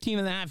Papa, 15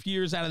 and a half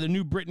years out of the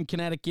New Britain,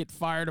 Connecticut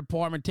Fire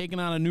Department, taking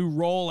on a new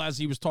role, as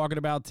he was talking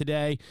about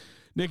today.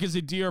 Nick is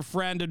a dear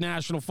friend of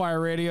National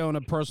Fire Radio and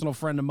a personal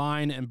friend of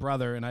mine and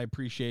brother, and I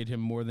appreciate him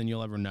more than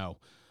you'll ever know.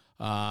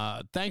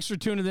 Thanks for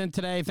tuning in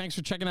today. Thanks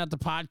for checking out the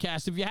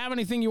podcast. If you have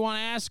anything you want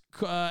to ask,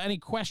 any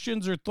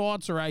questions or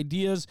thoughts or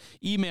ideas,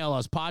 email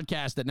us,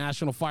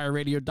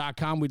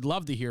 podcast@nationalfireradio.com. We'd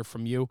love to hear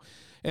from you.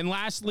 And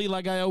lastly,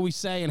 like I always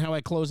say and how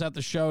I close out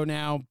the show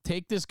now,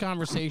 take this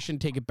conversation,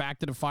 take it back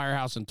to the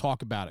firehouse and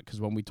talk about it,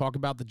 because when we talk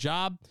about the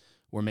job,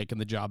 we're making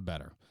the job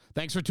better.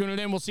 Thanks for tuning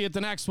in. We'll see you at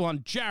the next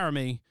one.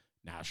 Jeremy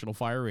National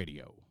Fire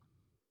Radio.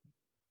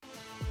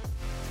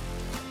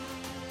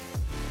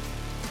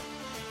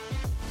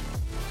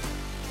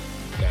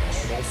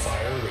 National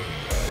Fire Radio.